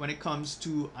 right, when it comes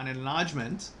to an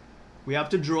enlargement, we have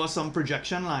to draw some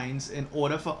projection lines in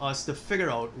order for us to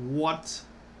figure out what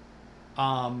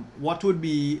would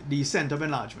be the center of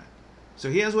enlargement. So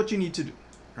here's what you need to do,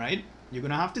 right? You're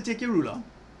going to have to take your ruler,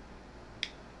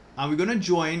 and we're going to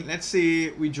join, let's say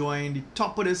we join the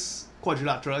top of this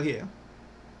quadrilateral here,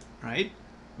 right?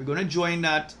 We're going to join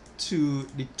that to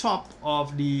the top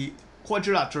of the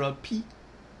quadrilateral P.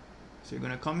 So you're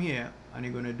going to come here and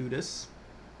you're going to do this,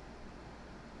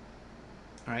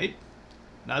 right?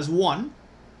 That's one.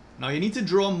 Now you need to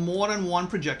draw more than one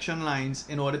projection lines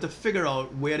in order to figure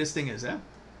out where this thing is.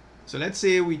 So let's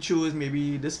say we choose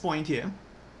maybe this point here,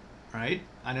 right?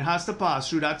 And it has to pass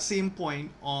through that same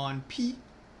point on P,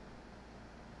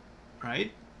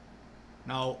 right?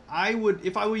 Now I would,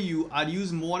 if I were you, I'd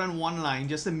use more than one line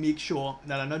just to make sure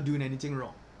that I'm not doing anything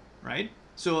wrong, right?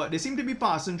 So they seem to be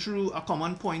passing through a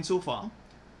common point so far,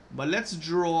 but let's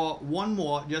draw one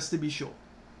more just to be sure,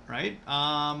 right?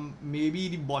 Maybe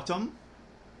the bottom.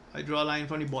 I draw a line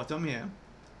from the bottom here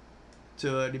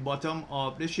to the bottom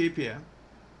of the shape here,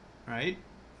 right?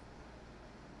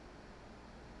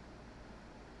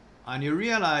 And you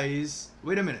realize,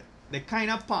 wait a minute, they're kind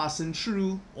of passing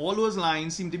through, all those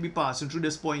lines seem to be passing through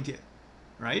this point here,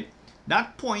 right?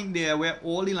 That point there where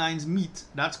all the lines meet,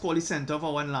 that's called the center of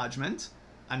our enlargement,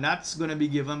 and that's going to be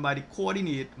given by the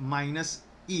coordinate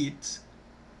 -8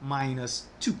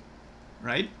 -2,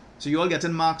 right? So you all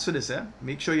getting marks for this,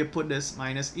 Make sure you put this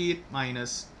 -8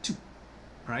 -2,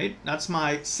 right? That's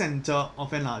my center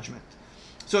of enlargement.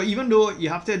 So even though you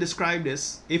have to describe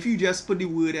this, if you just put the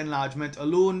word enlargement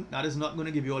alone, that is not going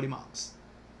to give you all the marks,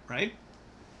 right?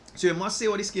 So you must say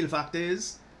what the scale factor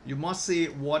is. You must say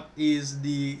what is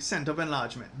the center of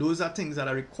enlargement. Those are things that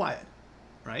are required,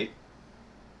 right?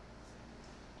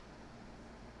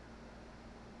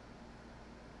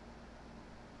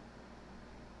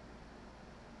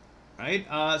 Right?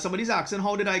 Somebody's asking,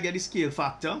 how did I get the scale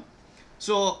factor?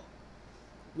 So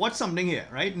what's something here,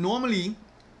 right? Normally,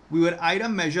 we would either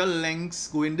measure lengths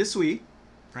going this way,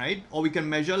 right? Or we can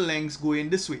measure lengths going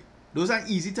this way. Those are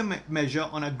easy to measure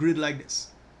on a grid like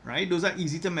this, right? Those are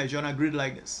easy to measure on a grid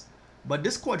like this. But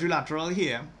this quadrilateral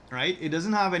here, right? It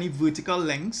doesn't have any vertical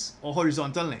lengths or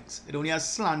horizontal lengths. It only has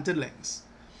slanted lengths.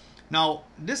 Now,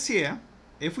 this here,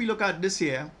 if we look at this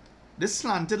here, this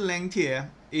slanted length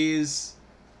here is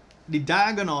the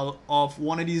diagonal of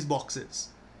one of these boxes,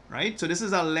 right? So this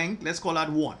is a length, let's call that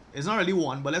 1. It's not really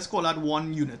 1, but let's call that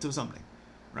 1 unit or something,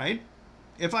 right?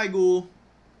 If I go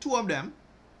 2 of them,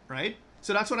 right?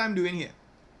 So that's what I'm doing here.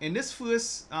 In this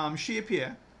first shape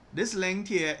here, this length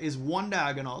here is 1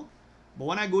 diagonal, but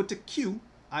when I go to Q,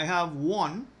 I have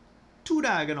 2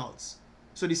 diagonals.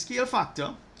 So the scale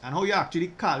factor, and how you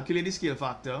actually calculate the scale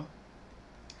factor,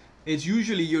 is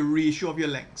usually your ratio of your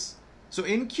lengths. So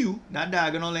in Q, that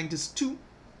diagonal length is 2.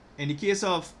 In the case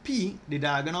of P, the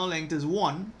diagonal length is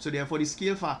 1. So therefore, the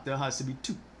scale factor has to be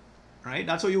 2. Right?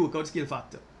 That's how you work out scale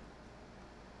factor.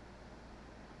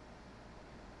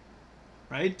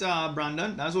 Right,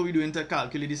 Brandon? That's what we're doing to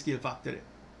calculate the scale factor.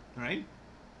 Right?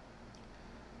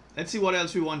 Let's see what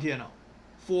else we want here now.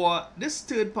 For this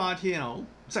third part here now,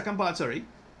 second part, sorry,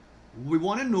 we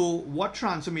want to know what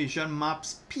transformation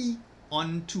maps P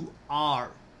onto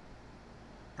R.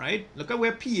 Right? Look at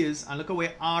where P is and look at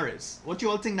where R is. What do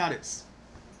you all think that is?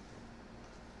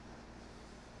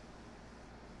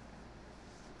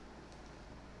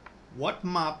 What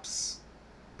maps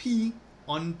P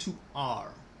onto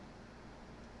R?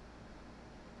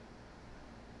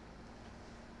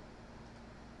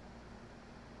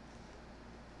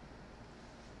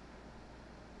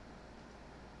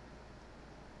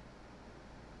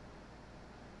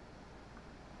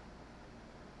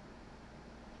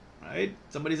 Right?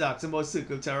 Somebody's asking about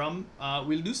circle theorem.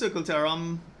 We'll do circle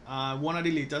theorem one of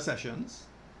the later sessions.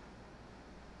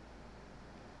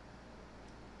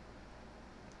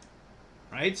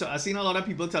 Right? So I've seen a lot of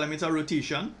people telling me it's a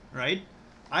rotation, right?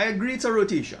 I agree it's a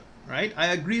rotation, right?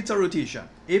 I agree it's a rotation.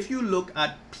 If you look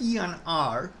at P and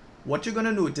R, what you're going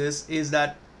to notice is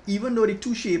that even though the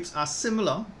two shapes are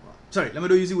similar, sorry, let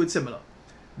me use the word similar.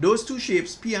 Those two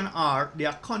shapes, P and R, they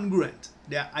are congruent.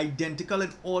 They are identical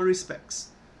in all respects.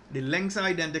 The lengths are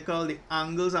identical, the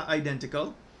angles are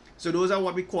identical. So those are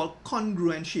what we call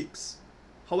congruent shapes.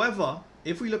 However,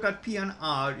 if we look at P and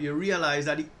R, you realize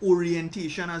that the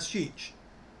orientation has changed,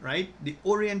 right? The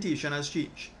orientation has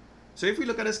changed. So if we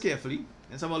look at this carefully,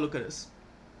 let's have a look at this.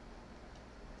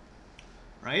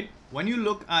 right? When you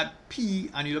look at P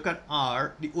and you look at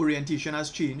R, the orientation has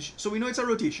changed. So we know it's a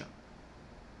rotation,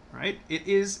 right? It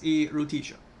is a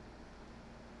rotation,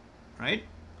 right?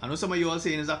 I know some of you all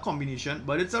saying it's a combination,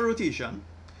 but it's a rotation.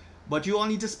 But you all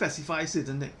need to specify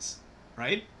certain things,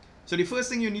 right? So the first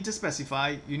thing you need to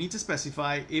specify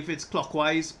if it's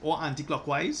clockwise or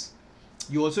anti-clockwise.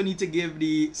 You also need to give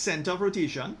the center of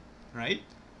rotation, right?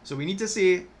 So we need to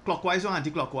say clockwise or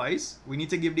anti-clockwise. We need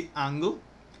to give the angle,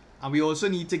 and we also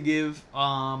need to give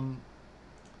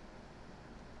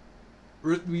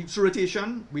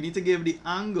rotation. We need to give the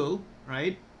angle,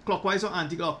 right? Clockwise or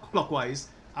anti-clockwise,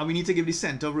 and we need to give the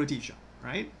center of rotation,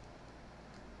 right?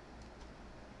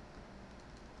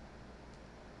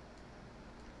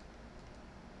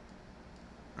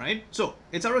 Right? So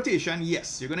it's a rotation,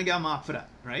 yes, you're gonna get a mark for that,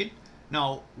 right?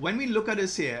 Now, when we look at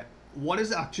this here, what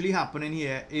is actually happening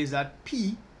here is that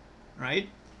P, right,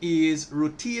 is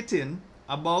rotating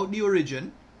about the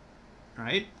origin,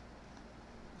 right?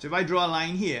 So if I draw a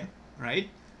line here, right,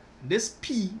 this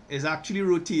P is actually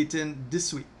rotating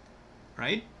this way,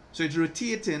 right? So it's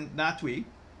rotating that way,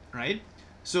 right?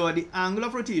 So the angle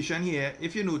of rotation here,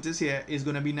 if you notice here, is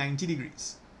gonna be 90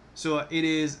 degrees. So it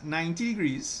is 90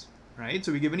 degrees, right?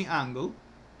 So we're given the angle,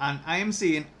 and I am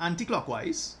saying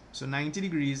anti-clockwise. So 90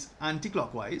 degrees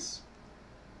anti-clockwise.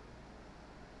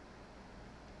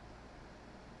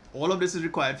 All of this is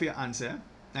required for your answer.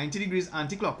 90 degrees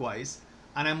anti-clockwise,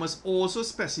 and I must also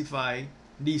specify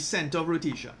the center of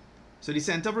rotation. So the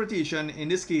center of rotation in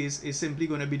this case is simply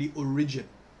going to be the origin,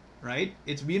 right?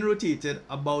 It's being rotated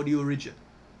about the origin.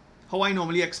 How I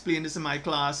normally explain this in my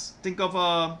class, think of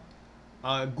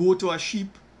a goat or a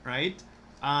sheep, right?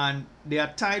 And they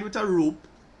are tied with a rope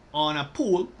on a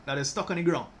pole that is stuck on the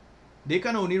ground. They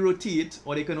can only rotate,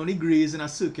 or they can only graze in a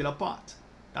circular path.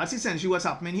 That's essentially what's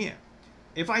happening here.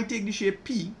 If I take the shape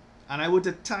P and I were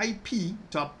to tie P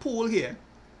to a pole here,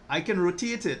 I can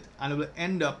rotate it and it will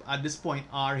end up at this point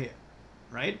R here,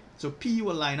 right? So P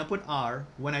will line up with R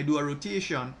when I do a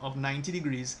rotation of 90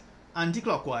 degrees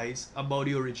anti-clockwise about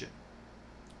the origin.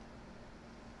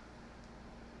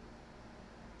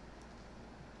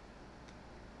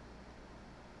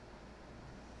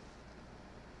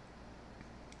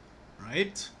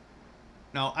 Right?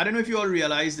 Now, I don't know if you all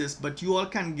realize this, but you all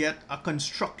can get a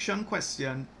construction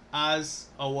question as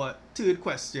our third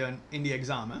question in the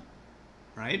exam,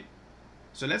 right?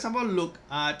 So let's have a look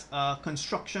at a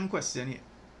construction question here.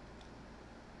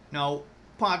 Now,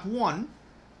 part 1,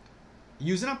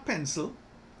 using a pencil,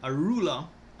 a ruler,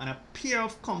 and a pair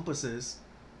of compasses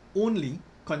only,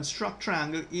 construct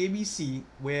triangle ABC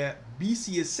where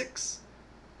BC is 6,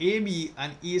 AB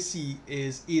and AC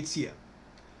is 8 here.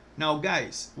 Now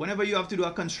guys, whenever you have to do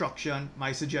a construction,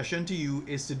 my suggestion to you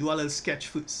is to do a little sketch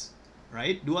first,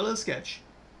 right? Do a little sketch.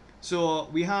 So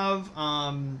we have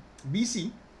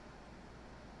BC.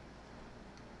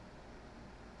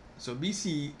 So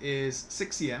BC is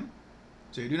 6 cm.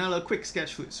 So you're doing a little quick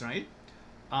sketch first, right?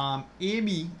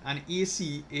 AB and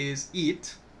AC is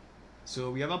 8.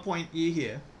 So we have a point A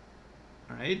here,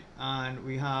 right? And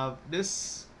we have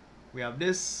this,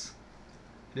 this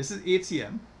is 8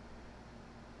 cm.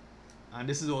 And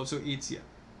this is also 8 cm,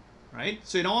 right?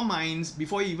 So in our minds,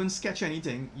 before you even sketch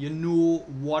anything, you know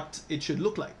what it should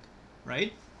look like,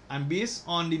 right? And based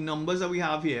on the numbers that we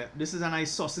have here, this is an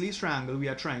isosceles triangle we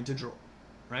are trying to draw,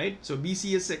 right? So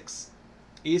BC is 6,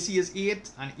 AC is 8,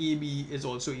 and AB is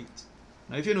also 8.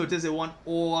 Now if you notice, they want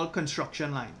all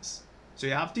construction lines. So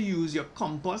you have to use your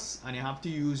compass and you have to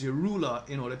use your ruler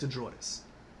in order to draw this,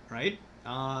 right?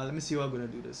 Let me see how I'm going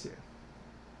to do this here.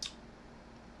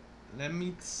 Let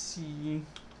me see.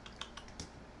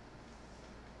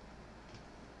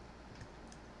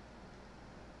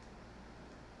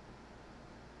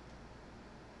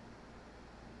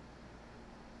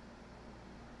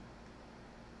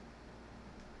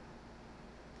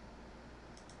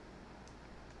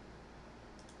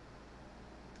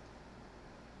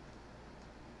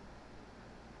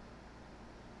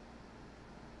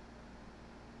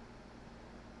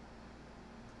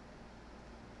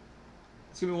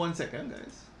 Just give me 1 second,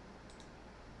 guys.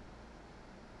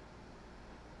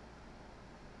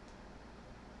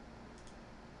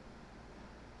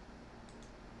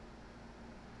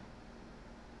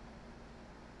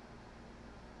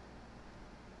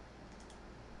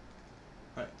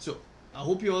 Alright, so I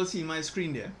hope you all see my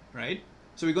screen there, right?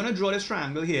 So we're going to draw this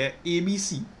triangle here,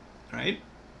 ABC, right?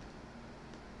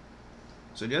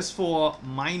 So just for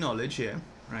my knowledge here,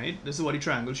 right? This is what the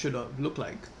triangle should look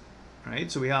like, right?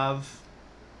 So we have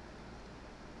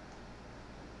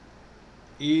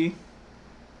A,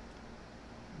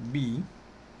 B,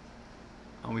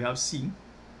 and we have C,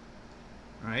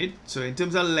 right? So in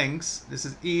terms of lengths, this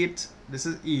is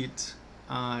 8,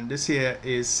 and this here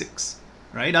is 6,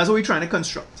 right? That's what we're trying to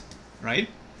construct, right?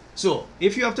 So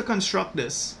if you have to construct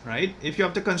this, right? If you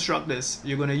have to construct this,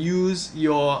 you're going to use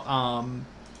your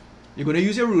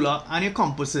ruler and your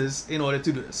compasses in order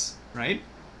to do this, right?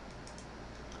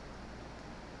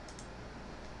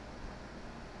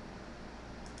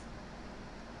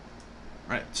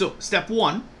 Right, so step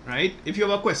 1, right? If you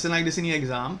have a question like this in your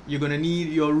exam, you're going to need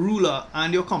your ruler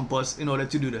and your compass in order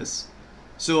to do this.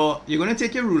 So you're going to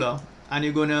take your ruler and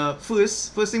you're going to,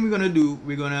 first thing we're going to do,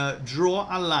 we're going to draw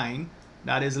a line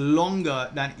that is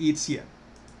longer than 8 cm,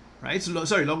 right? So,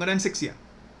 sorry, longer than 6 cm,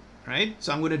 right?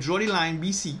 So I'm going to draw the line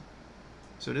BC.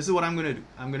 So this is what I'm going to do.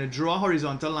 I'm going to draw a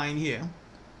horizontal line here,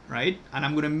 right? And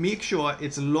I'm going to make sure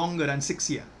it's longer than 6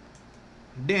 cm.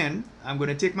 Then I'm going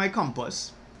to take my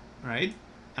compass, right?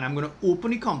 And I'm going to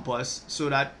open the compass so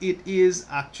that it is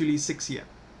actually 6 cm,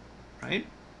 right?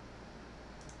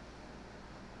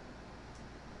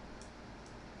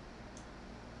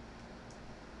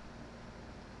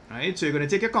 Right, so you're going to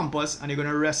take your compass and you're going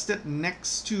to rest it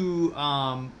next to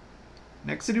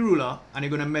the ruler, and you're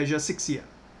going to measure 6 cm.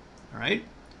 All right,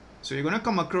 so you're going to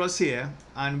come across here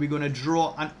and we're going to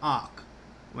draw an arc.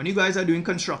 When you guys are doing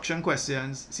construction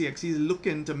questions, CXC is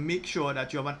looking to make sure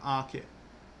that you have an arc here,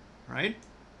 right?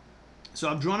 So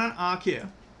I've drawn an arc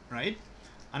here, right?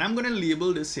 And I'm going to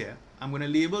label this here. I'm going to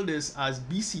label this as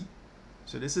BC.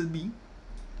 So this is B,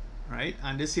 right?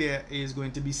 And this here is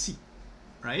going to be C,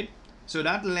 right? So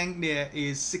that length there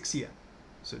is 6 cm.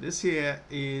 So this here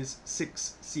is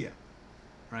 6 cm,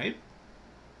 right?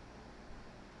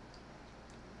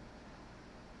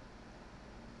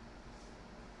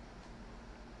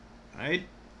 Right?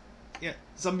 Yeah,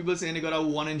 some people saying they got a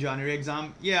 1 in January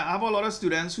exam. Yeah, I have a lot of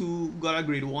students who got a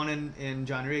grade 1 in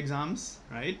January exams,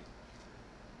 right?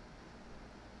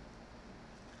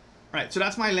 Right, so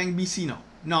that's my length BC now.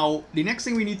 Now, the next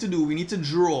thing we need to do, we need to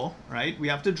draw, right? We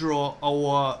have to draw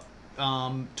our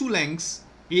two lengths,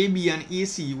 AB and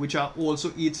AC, which are also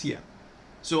 8 cm.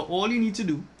 So all you need to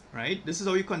do, right? This is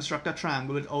how you construct a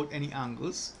triangle without any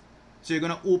angles. So you're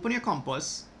going to open your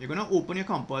compass. You're going to open your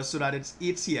compass so that it's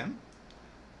 8 cm.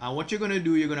 And what you're going to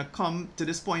do, you're going to come to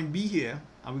this point B here,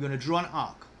 and we're going to draw an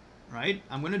arc, right?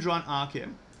 I'm going to draw an arc here.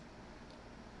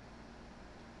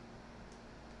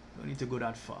 Don't need to go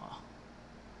that far.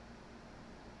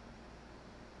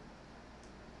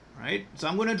 Right? So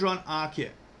I'm going to draw an arc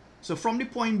here. So from the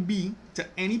point B to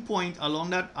any point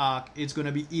along that arc, it's going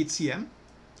to be 8 cm.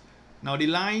 Now the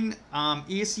line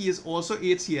AC is also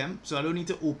 8 cm, so I don't need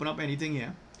to open up anything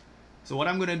here. So what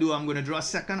I'm going to do, I'm going to draw a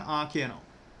second arc here now.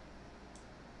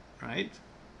 Right?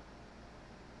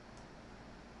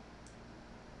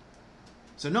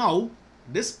 So now,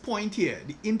 this point here,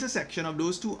 the intersection of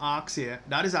those two arcs here,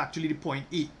 that is actually the point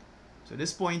E. So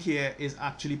this point here is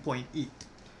actually point E.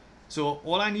 So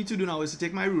all I need to do now is to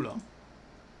take my ruler,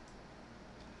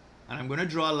 and I'm going to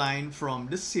draw a line from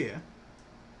this here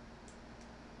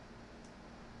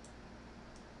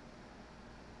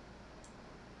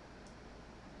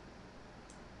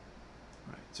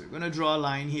So we're going to draw a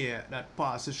line here that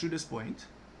passes through this point.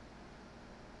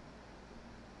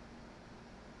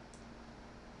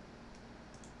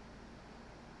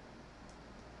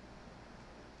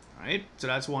 Right, so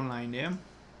that's one line there.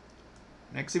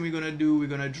 Next thing we're going to do, we're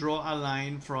going to draw a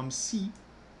line from C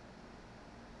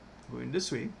going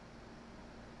this way.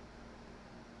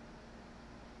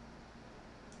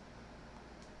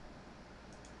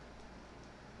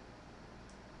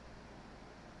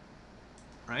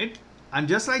 Right, and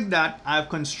just like that, I've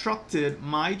constructed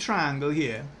my triangle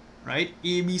here, right?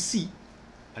 ABC.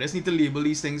 I just need to label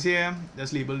these things here.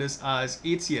 Just label this as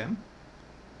 8 cm.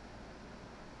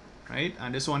 Right,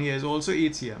 and this one here is also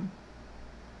 8 cm.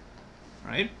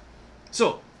 Right,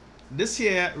 so this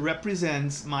here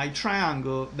represents my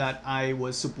triangle that I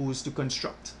was supposed to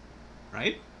construct.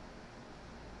 Right.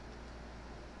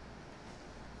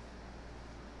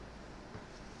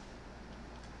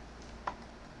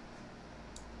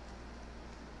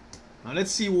 Now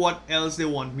let's see what else they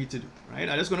want me to do, right?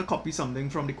 I'm just going to copy something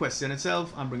from the question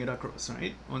itself and bring it across,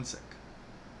 right? One sec.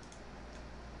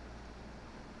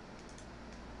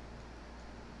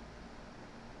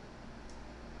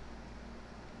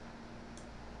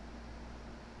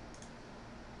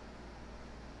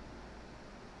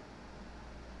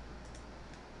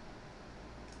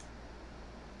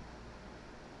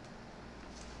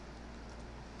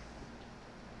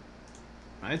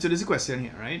 Right, so this is a question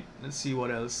here, right? Let's see what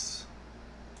else.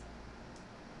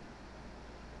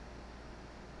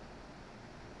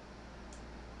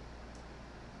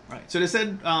 Right, so they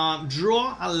said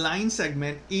draw a line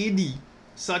segment AD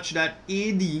such that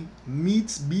AD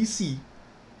meets BC,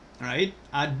 right,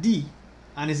 at D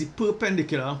and is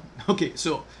perpendicular. Okay,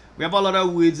 so we have a lot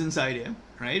of words inside here,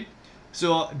 right?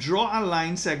 So draw a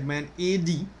line segment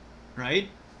AD, right,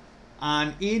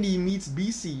 and AD meets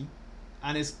BC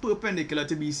and is perpendicular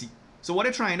to BC. So what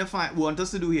they're trying to want us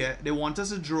to do here, they want us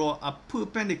to draw a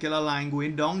perpendicular line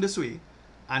going down this way,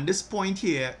 and this point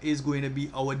here is going to be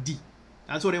our D.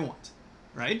 That's what they want,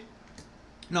 right?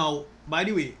 Now, by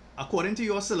the way, according to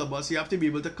your syllabus, you have to be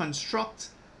able to construct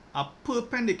a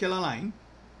perpendicular line,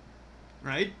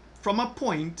 right, from a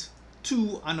point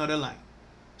to another line.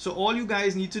 So all you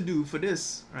guys need to do for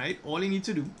this, right, all you need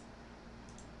to do,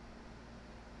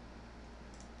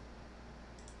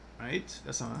 right,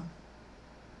 that's all.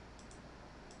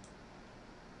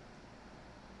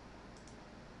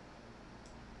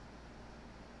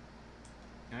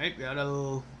 Alright, we had a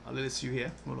little issue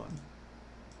here. Hold on.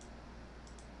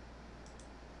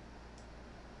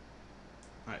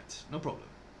 Alright, no problem.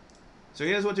 So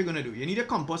here's what you're going to do. You need a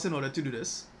compass in order to do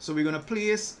this. So we're going to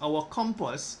place our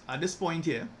compass at this point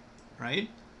here, right?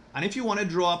 And if you want to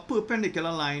draw a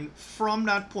perpendicular line from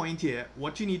that point here,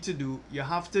 what you need to do, you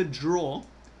have to draw,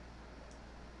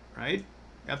 right?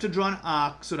 You have to draw an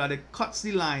arc so that it cuts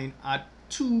the line at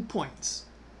 2 points,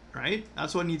 right?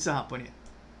 That's what needs to happen here.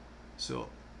 So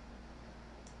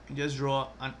just draw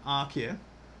an arc here,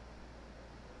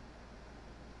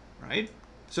 right?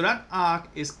 So that arc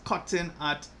is cutting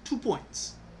at 2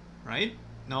 points, right?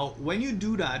 Now, when you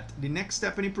do that, the next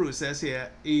step in the process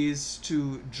here is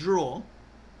to draw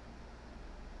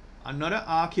another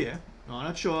arc here. Now, I'm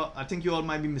not sure, I think you all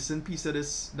might be missing a piece of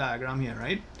this diagram here,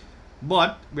 right?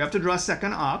 But we have to draw a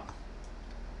second arc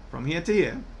from here to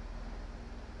here.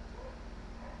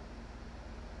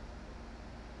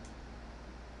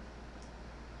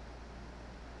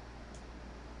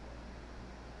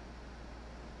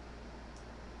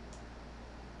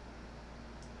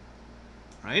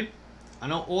 Right? And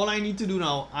now all I need to do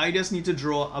now, I just need to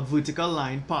draw a vertical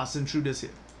line passing through this here,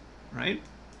 right?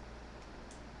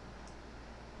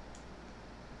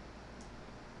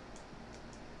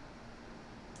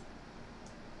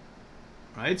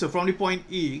 Right, so from the point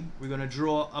A, we're going to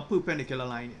draw a perpendicular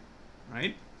line here,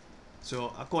 right?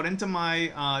 So according to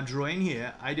my drawing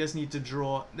here, I just need to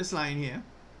draw this line here,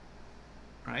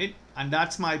 right? And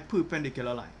that's my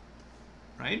perpendicular line,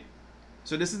 right?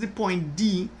 So this is the point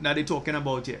D that they're talking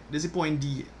about here. This is the point D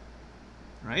here,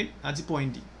 right? That's the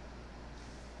point D,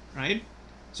 right?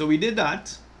 So we did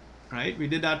that, right? We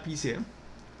did that piece here.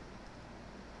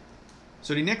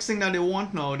 So the next thing that they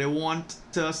want now, they want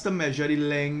us to measure the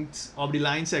length of the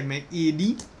line segment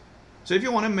AD. So if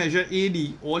you want to measure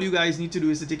AD, all you guys need to do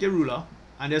is to take a ruler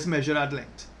and just measure that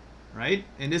length, right?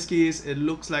 In this case, it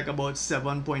looks like about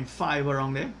 7.5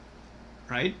 around there,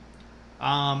 right?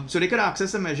 So they could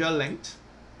access the measure length.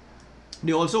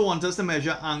 They also want us to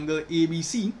measure angle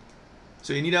ABC.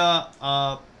 So you need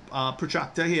a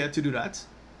protractor here to do that,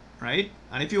 right?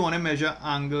 And if you want to measure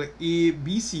angle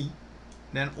ABC,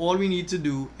 then all we need to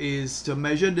do is to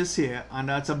measure this here, and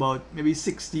that's about maybe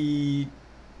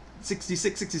 66,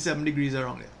 67 degrees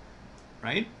around there,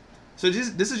 right? So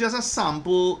this is just a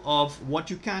sample of what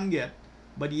you can get,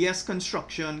 but yes,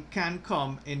 construction can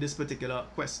come in this particular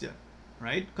question,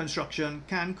 right? Construction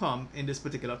can come in this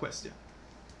particular question,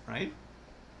 right?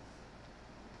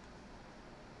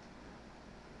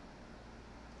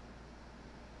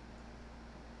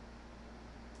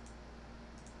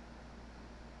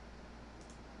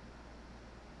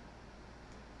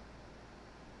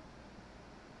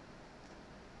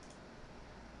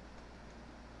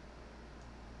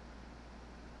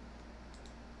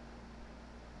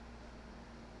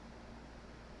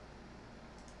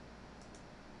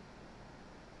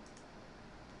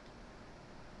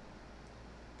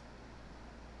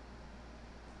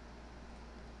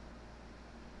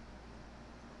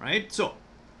 Right, so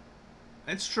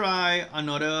let's try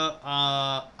another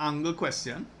angle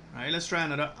question, right? Let's try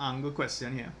another angle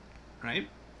question here, right?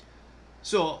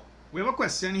 So we have a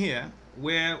question here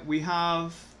where we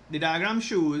have the diagram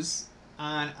shows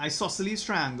an isosceles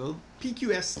triangle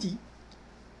PQST,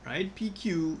 right?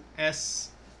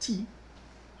 PQST,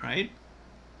 right?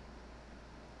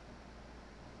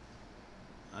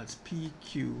 That's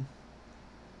PQ,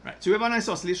 right? So we have an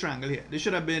isosceles triangle here. This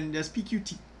should have been just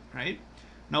PQT, right?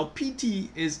 Now PT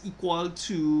is equal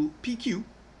to PQ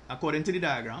according to the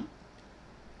diagram,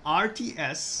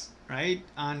 RTS, right,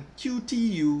 and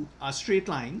QTU are straight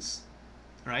lines,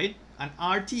 right, and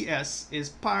RTS is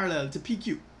parallel to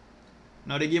PQ.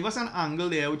 Now they gave us an angle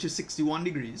there which is 61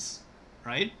 degrees,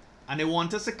 right, and they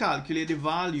want us to calculate the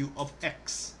value of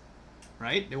X,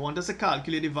 right? They want us to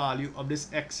calculate the value of this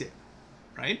X here,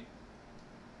 right?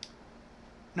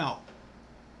 Now,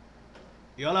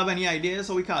 you all have any ideas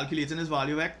how we calculating this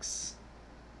value of x?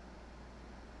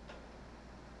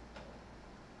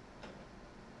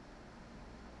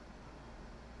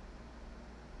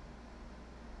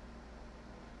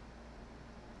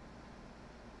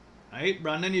 Right,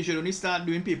 Brandon, you should only start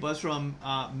doing papers from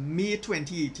May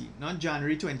 2018, not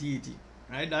January 2018.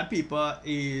 Right, that paper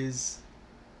is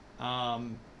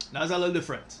that's a little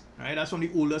different. Right, that's from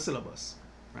the older syllabus.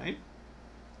 Right.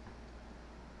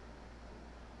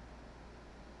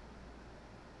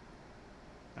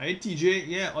 Right, TJ,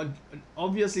 yeah,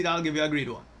 obviously that'll give you a grade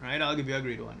 1. Right, I'll give you a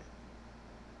grade 1.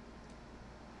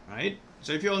 Right,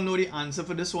 so if you all know the answer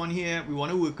for this one here, we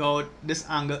want to work out this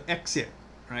angle x here.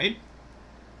 Right.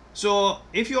 So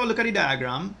if you all look at the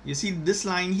diagram, you see this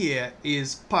line here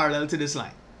is parallel to this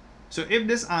line. So if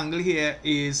this angle here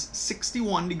is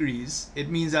 61 degrees, it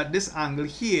means that this angle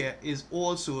here is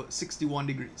also 61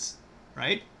 degrees,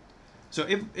 right? So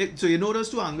so you know those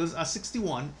two angles are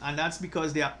 61, and that's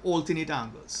because they are alternate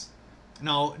angles.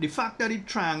 Now, the fact that the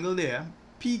triangle there,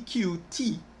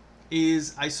 PQT,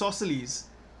 is isosceles,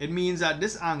 it means that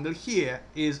this angle here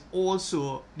is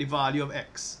also the value of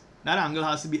x. That angle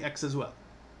has to be x as well.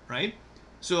 Right?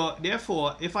 So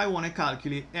therefore, if I want to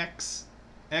calculate x,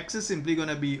 x is simply going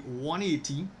to be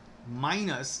 180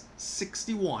 minus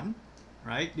 61,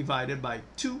 right, divided by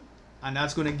 2, and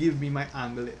that's going to give me my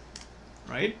angle there,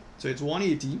 right? So it's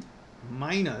 180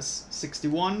 minus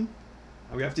 61,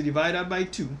 and we have to divide that by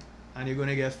 2, and you're going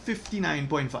to get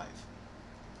 59.5.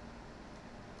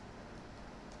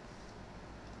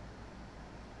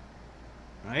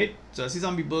 Right, so I see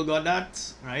some people got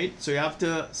that, right? So you have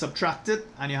to subtract it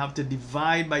and you have to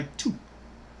divide by 2,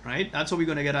 right? That's how we're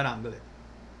going to get that angle there.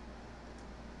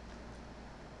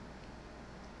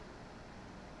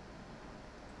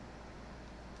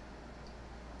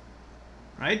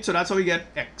 Right, so that's how we get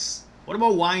x. What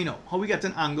about y now? How we get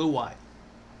an angle y?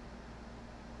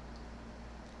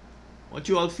 What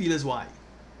you all feel is y?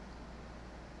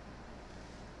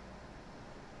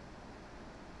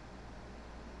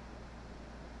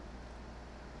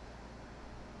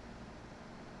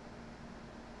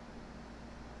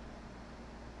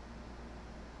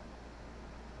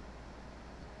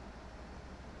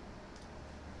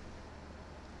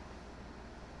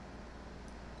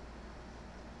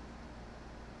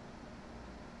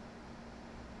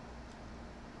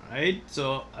 Right,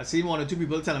 so I see 1 or 2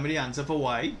 people telling me the answer for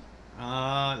y.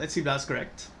 Let's see if that's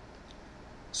correct.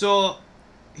 So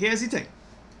here's the thing.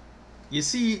 You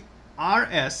see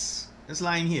RS, this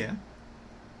line here,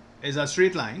 is a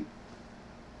straight line.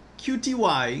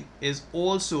 QTY is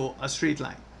also a straight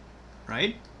line,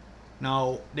 right?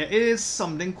 Now, there is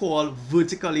something called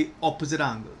vertically opposite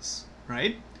angles,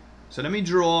 right? So let me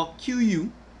draw QU,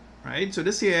 right? So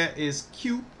this here is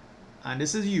Q and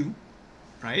this is U,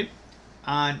 right?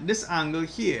 And this angle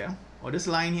here, or this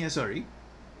line here, sorry,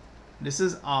 this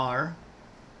is RS.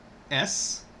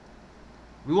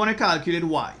 We want to calculate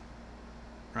Y,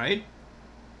 right?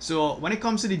 So when it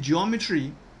comes to the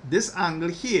geometry, this angle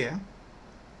here,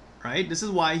 right, this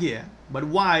is Y here, but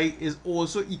Y is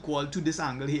also equal to this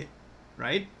angle here,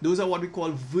 right? Those are what we call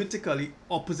vertically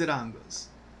opposite angles.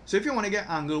 So if you want to get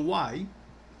angle Y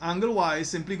is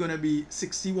simply going to be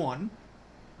 61,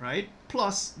 right,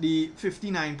 plus the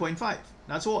 59.5.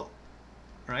 That's all,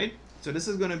 right? So this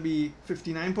is going to be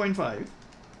 59.5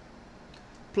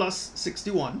 plus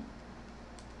 61,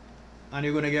 and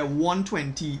you're going to get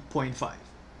 120.5,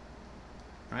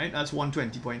 right? That's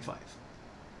 120.5,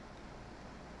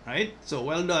 right? So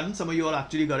well done. Some of you all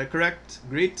actually got it correct.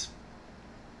 Great.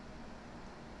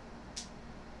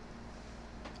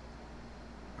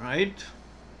 Right.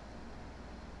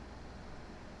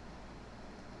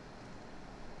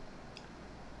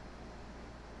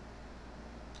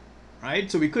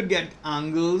 Right, so we could get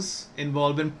angles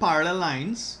involving parallel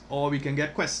lines, or we can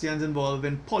get questions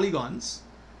involving polygons.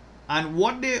 And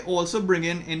what they also bring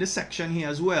in this section here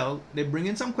as well, they bring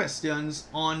in some questions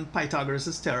on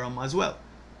Pythagoras' theorem as well,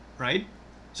 right?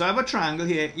 So I have a triangle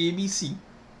here, ABC,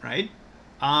 right?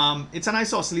 It's an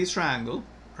isosceles triangle,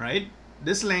 right?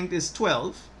 This length is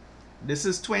 12, this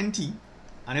is 20,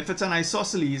 and if it's an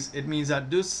isosceles, it means that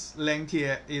this length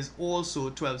here is also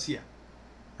 12 cm,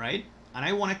 right? And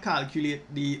I want to calculate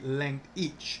the length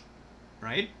each,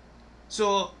 right?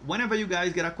 So whenever you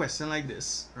guys get a question like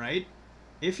this, right,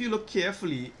 if you look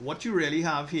carefully, what you really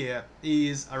have here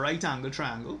is a right angle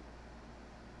triangle.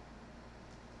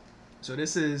 So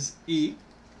this is A,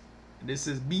 this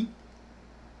is B,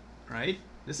 right?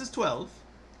 This is 12,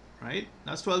 right?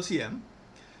 That's 12 cm.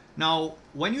 Now,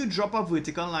 when you drop a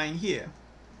vertical line here,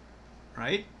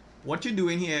 right, what you're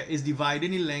doing here is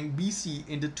dividing the length BC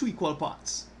into 2 equal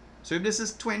parts. So if this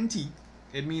is 20,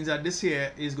 it means that this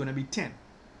here is going to be 10.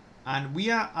 And we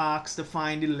are asked to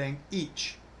find the length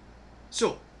H.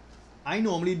 So I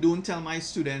normally don't tell my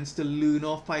students to learn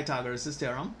off Pythagoras'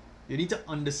 theorem. You need to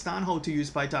understand how to use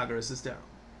Pythagoras' theorem,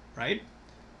 right?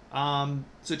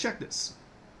 So check this.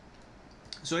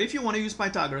 So if you want to use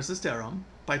Pythagoras'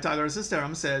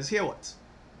 theorem says here what?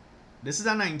 This is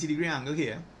a 90-degree angle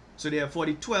here. So therefore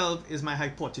the 12 is my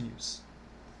hypotenuse.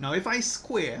 Now if I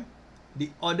square the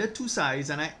other two sides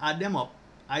and I add them up,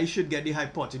 I should get the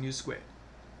hypotenuse squared.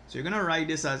 So you're going to write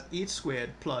this as 8 squared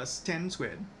plus 10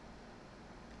 squared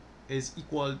is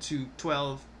equal to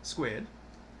 12 squared.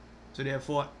 So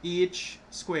therefore h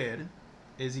squared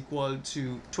is equal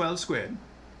to 12 squared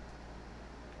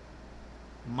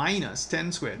minus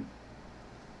 10 squared.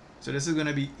 So this is going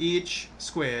to be h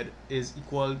squared is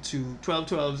equal to 12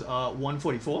 12s are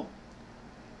 144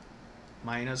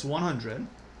 minus 100.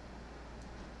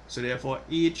 So therefore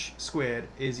h squared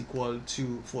is equal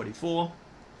to 44.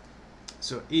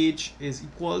 So h is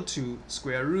equal to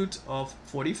square root of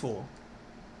 44.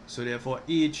 So therefore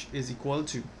h is equal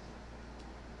to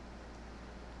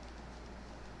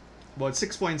about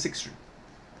 6.63.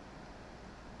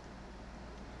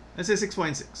 Let's say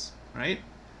 6.6, right?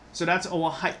 So that's our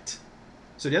height.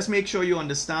 So just make sure you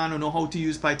understand or know how to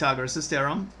use Pythagoras'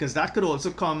 theorem, because that could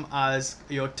also come as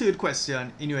your third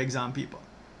question in your exam paper,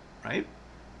 right?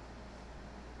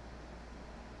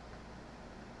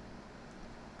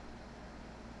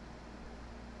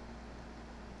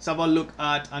 Let's have a look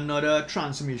at another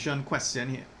transformation question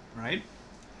here, right?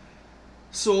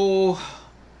 So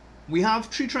we have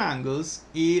three triangles,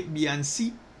 A, B, and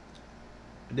C.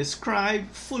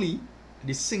 Describe fully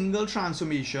the single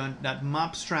transformation that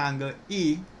maps triangle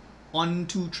A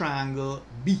onto triangle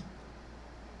B.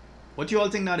 What do you all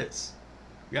think that is?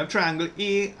 We have triangle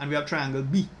A and we have triangle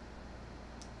B.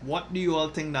 What do you all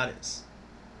think that is?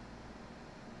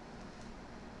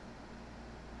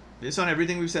 Based on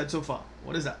everything we've said so far,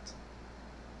 what is that?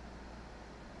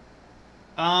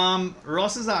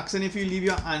 Ross is asking if you leave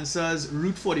your answers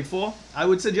root 44. I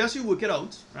would suggest you work it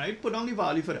out, right? Put down the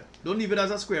value for that. Don't leave it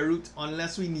as a square root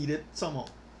unless we need it somehow.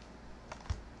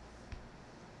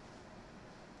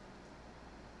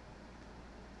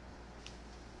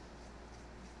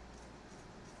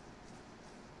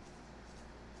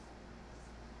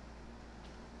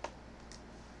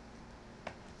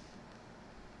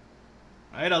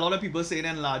 Right, a lot of people say an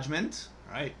enlargement,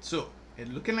 right? So it's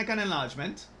looking like an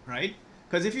enlargement, right?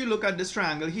 Because if you look at this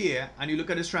triangle here and you look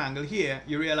at this triangle here,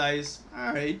 you realize,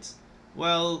 all right,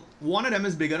 well, one of them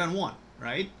is bigger than one,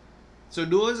 right? So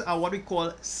those are what we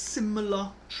call similar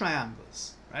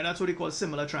triangles, right? That's what we call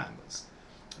similar triangles.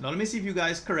 Now let me see if you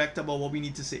guys correct about what we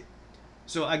need to say.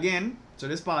 So again, so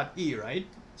this part E, right?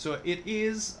 So it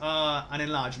is an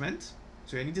enlargement.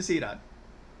 So you need to say that.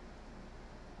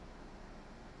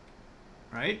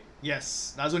 Right?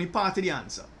 Yes, that's only part of the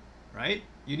answer, right?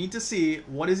 You need to say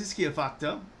what is the scale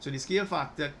factor. So the scale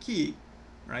factor K,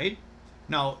 right?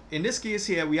 Now, in this case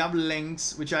here, we have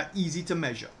lengths which are easy to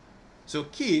measure. So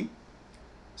K,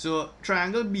 so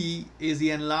triangle B is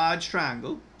the enlarged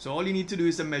triangle. So all you need to do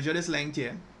is to measure this length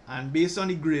here. And based on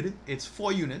the grid, it's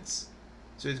 4 units.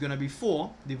 So it's going to be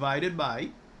 4 divided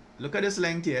by, look at this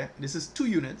length here. This is 2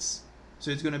 units.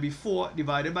 So it's going to be 4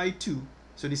 divided by 2.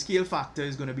 So the scale factor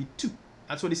is going to be 2.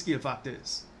 That's what the scale factor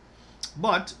is.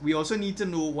 But we also need to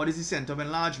know what is the center of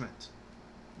enlargement.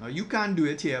 Now you can't do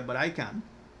it here, but I can.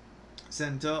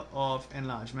 Center of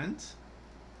enlargement.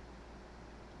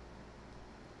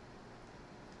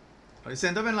 The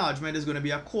center of enlargement is going to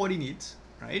be a coordinate,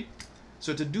 right?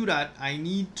 So to do that, I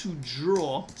need to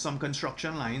draw some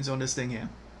construction lines on this thing here.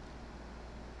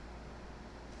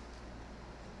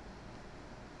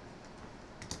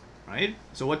 Right?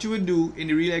 So what you would do in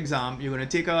the real exam, you're going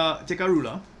to take a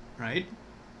ruler, right?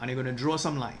 And you're going to draw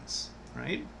some lines,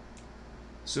 right?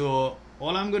 So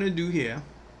all I'm going to do here,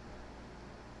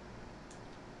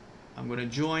 I'm going to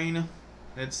join,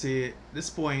 let's say, this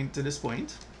point to this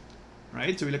point,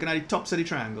 right? So we're looking at the tops of the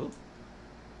triangle.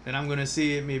 Then I'm going to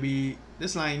say maybe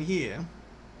this line here.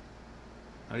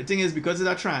 Now the thing is, because of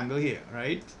that triangle here,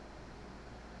 right?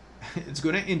 It's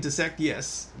going to intersect,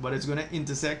 yes, but it's going to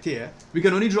intersect here. We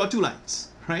can only draw 2 lines,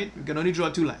 right? We can only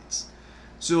draw 2 lines.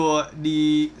 So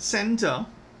the center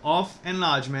of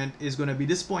enlargement is going to be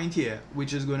this point here,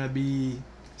 which is going to be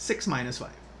 6 minus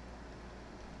 5.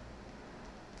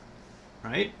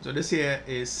 Right? So this here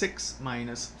is 6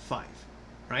 minus 5.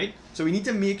 Right? So we need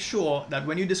to make sure that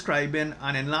when you're describing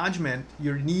an enlargement,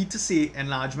 you need to say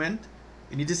enlargement,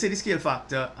 you need to say the scale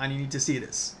factor, and you need to say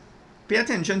this. pay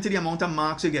attention to the amount of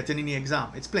marks you're getting in the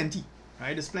exam. It's plenty,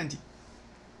 right? It's plenty.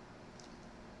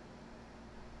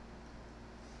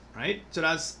 Right? So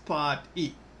that's part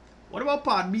A. What about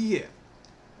part B here?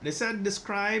 They said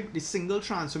describe the single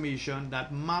transformation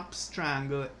that maps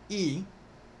triangle A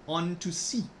onto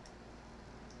C.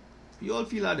 You all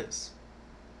feel like this?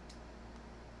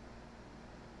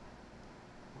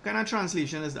 What kind of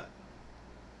translation is that?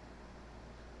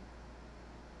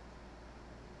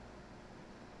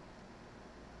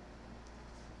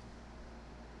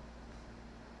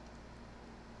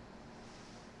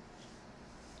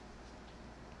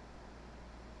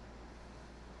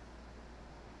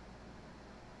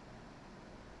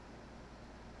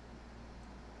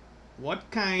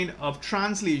 What kind of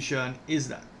translation is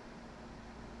that?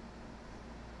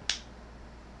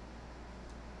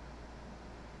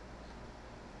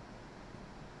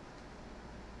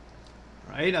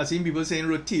 Right, I've seen people saying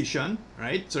rotation,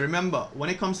 right? So remember,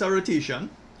 when it comes to rotation,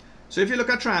 so if you look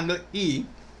at triangle A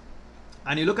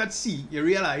and you look at C, you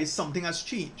realize something has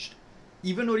changed.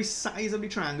 Even though the size of the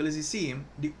triangle is the same,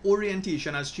 the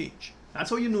orientation has changed. That's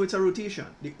how you know it's a rotation.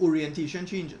 The orientation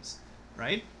changes,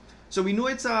 right? So we know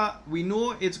it's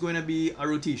going to be a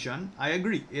rotation. I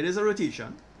agree, it is a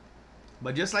rotation.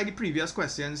 But just like the previous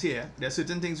questions here, there are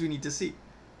certain things we need to say.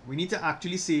 We need to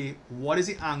actually say what is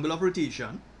the angle of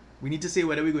rotation. We need to say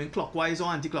whether we're going clockwise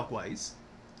or anti-clockwise,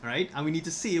 right? And we need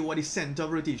to say what the center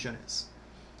of rotation is.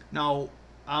 Now,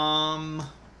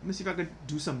 let me see if I could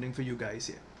do something for you guys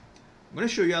here. I'm going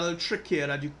to show you a little trick here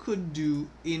that you could do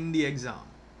in the exam,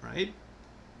 right?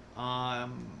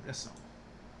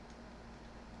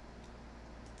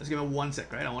 Let's give me 1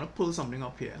 sec, right? I want to pull something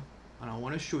up here and I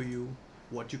want to show you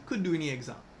what you could do in the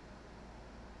exam.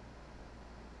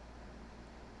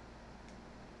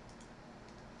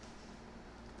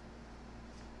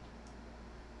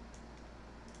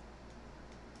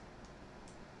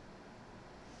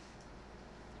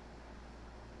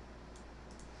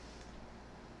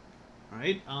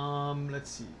 Right,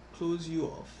 let's see, close you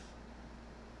off.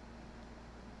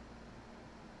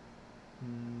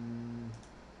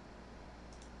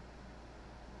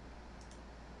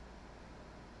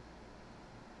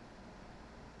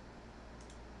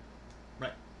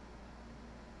 Right.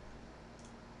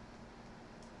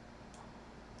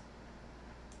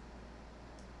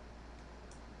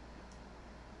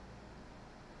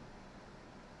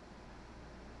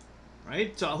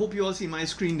 Right, so I hope you all see my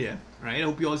screen there, right? I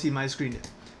hope you all see my screen there.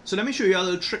 So let me show you a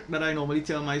little trick that I normally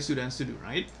tell my students to do,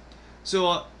 right?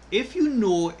 So if you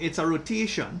know it's a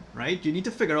rotation, right, you need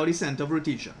to figure out the center of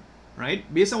rotation,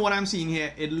 right? Based on what I'm seeing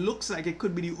here, it looks like it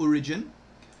could be the origin.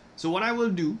 So what I will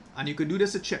do, and you could do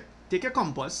this to check, take your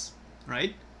compass,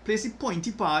 right? Place the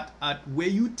pointy part at where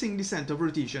you think the center of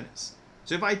rotation is.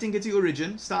 So if I think it's the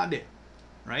origin, start there,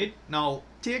 right? Now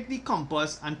take the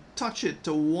compass and touch it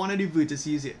to one of the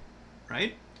vertices here.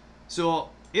 Right? So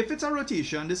if it's a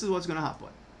rotation, this is what's going to happen.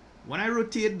 When I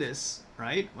rotate this,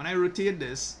 right? When I rotate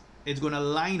this, it's going to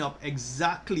line up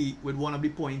exactly with one of the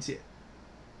points here.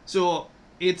 So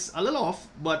it's a little off,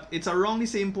 but it's around the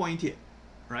same point here,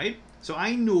 right? So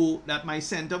I know that my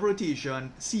center of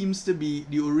rotation seems to be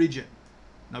the origin.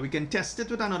 Now we can test it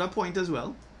with another point as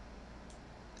well,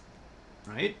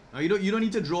 right? Now you don't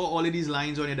need to draw all of these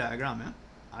lines on your diagram. Eh?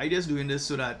 I'm just doing this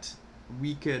so that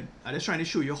I'm just trying to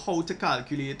show you how to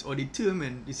calculate or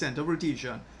determine the center of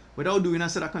rotation without doing a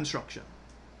set of construction,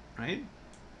 right?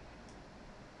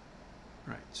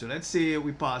 Right, so let's say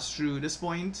we pass through this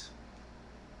point,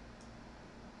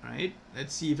 right?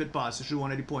 Let's see if it passes through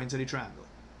one of the points of the triangle,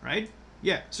 right?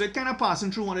 Yeah, so it kind of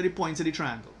passing through one of the points of the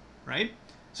triangle, right?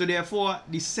 So therefore,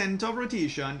 the center of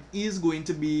rotation is going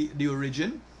to be the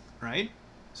origin, right?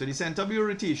 So the center of your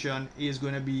rotation is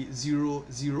going to be 0,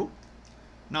 0.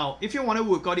 Now, if you want to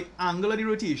work out the angle of the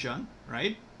rotation,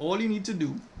 right, all you need to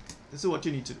do, this is what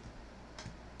you need to do.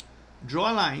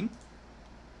 Draw a line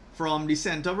from the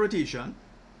center of rotation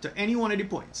to any one of the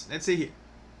points. Let's say here,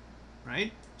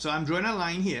 right? So I'm drawing a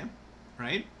line here,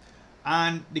 right?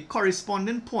 And the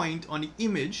corresponding point on the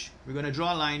image, we're going to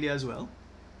draw a line there as well.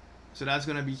 So that's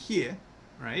going to be here,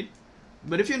 right?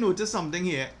 But if you notice something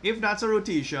here, if that's a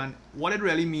rotation, what it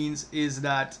really means is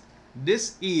that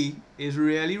this A is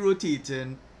really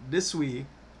rotating this way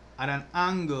at an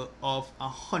angle of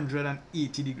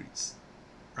 180 degrees,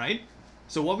 right?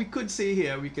 So what we could say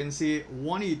here, we can say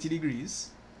 180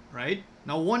 degrees, right?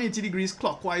 Now 180 degrees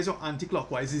clockwise or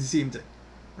anti-clockwise is the same thing,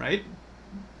 right?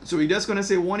 So we're just going to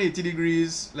say 180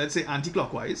 degrees, let's say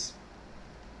anti-clockwise.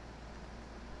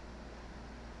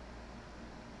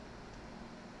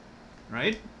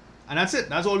 Right? And that's it.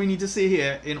 That's all we need to say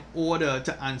here in order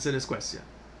to answer this question.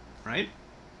 Right?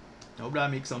 I hope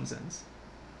that makes some sense.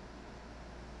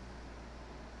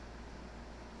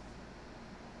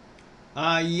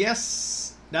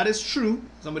 Yes, that is true.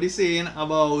 Somebody's saying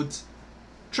about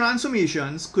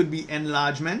transformations could be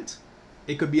enlargement,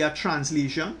 it could be a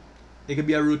translation, it could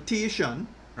be a rotation,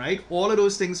 right? All of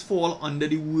those things fall under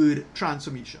the word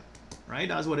transformation, right?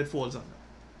 That's what it falls under.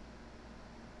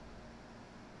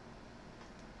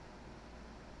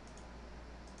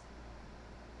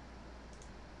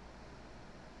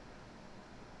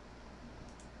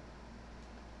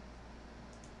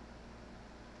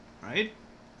 Right?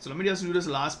 So let me just do this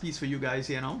last piece for you guys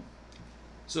here now.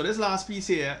 So this last piece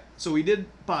here, so we did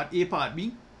part A, part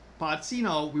B. Part C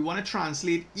now, we want to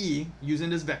translate E using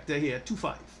this vector here, 2,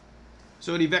 5.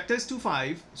 So the vector is 2,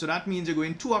 5, so that means you're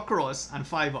going 2 across and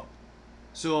 5 up.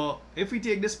 So if we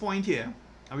take this point here,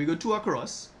 and we go 2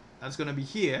 across, that's going to be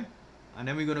here, and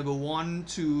then we're going to go 1,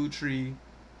 2, 3,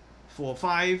 4,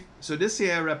 5. So this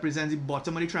here represents the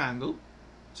bottom of the triangle.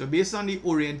 So based on the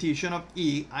orientation of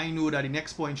A, I know that the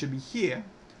next point should be here,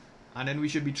 and then we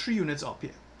should be 3 units up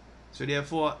here. So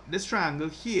therefore, this triangle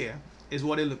here is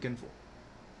what they're looking for,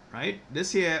 right?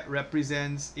 This here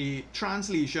represents a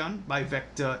translation by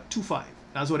vector 2, 5.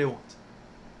 That's what they want,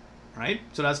 right?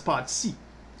 So that's part C.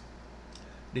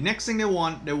 The next thing they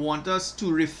want us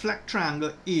to reflect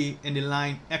triangle A in the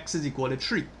line x is equal to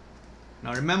 3.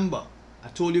 Now remember, I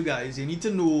told you guys, you need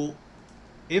to know,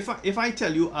 if I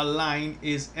tell you a line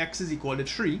is x is equal to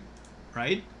 3,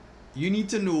 right? You need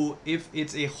to know if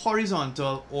it's a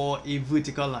horizontal or a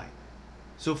vertical line.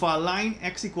 So for a line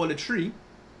x equal to 3,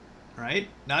 right,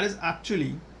 that is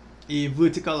actually a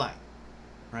vertical line,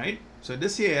 right? So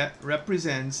this here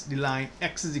represents the line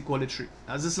x is equal to 3.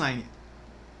 That's this line here,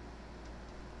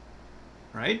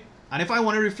 right? And if I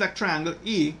want to reflect triangle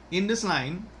A in this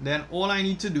line, then all I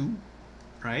need to do,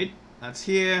 right, that's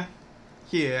here,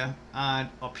 here, and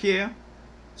up here.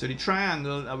 So the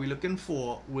triangle that we're looking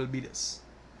for will be this.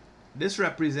 This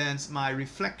represents my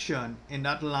reflection in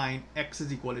that line x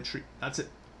is equal to 3. That's it,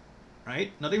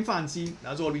 right? Nothing fancy.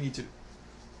 That's all we need to do,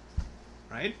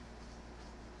 right?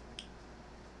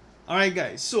 All right,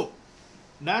 guys. So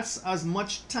that's as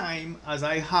much time as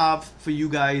I have for you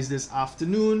guys this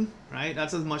afternoon, right?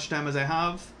 That's as much time as I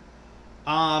have.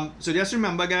 So just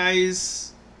remember,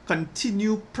 guys,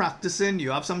 continue practicing.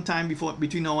 You have some time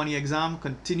between now and the exam.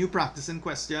 Continue practicing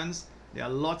questions. There are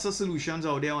lots of solutions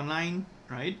out there online,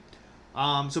 right?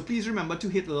 So please remember to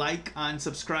hit like and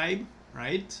subscribe,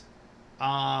 right?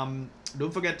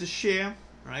 Don't forget to share,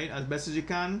 right, as best as you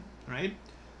can, right?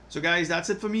 So guys, that's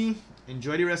it for me.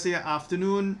 Enjoy the rest of your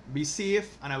afternoon. Be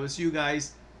safe, and I will see you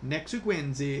guys next week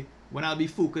Wednesday when I'll be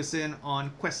focusing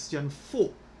on question 4,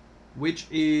 which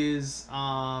is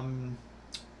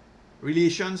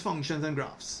relations, functions, and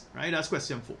graphs, right? That's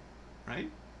question 4, right?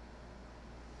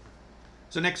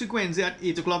 So next week Wednesday at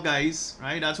 8 o'clock, guys,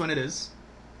 right? That's when it is.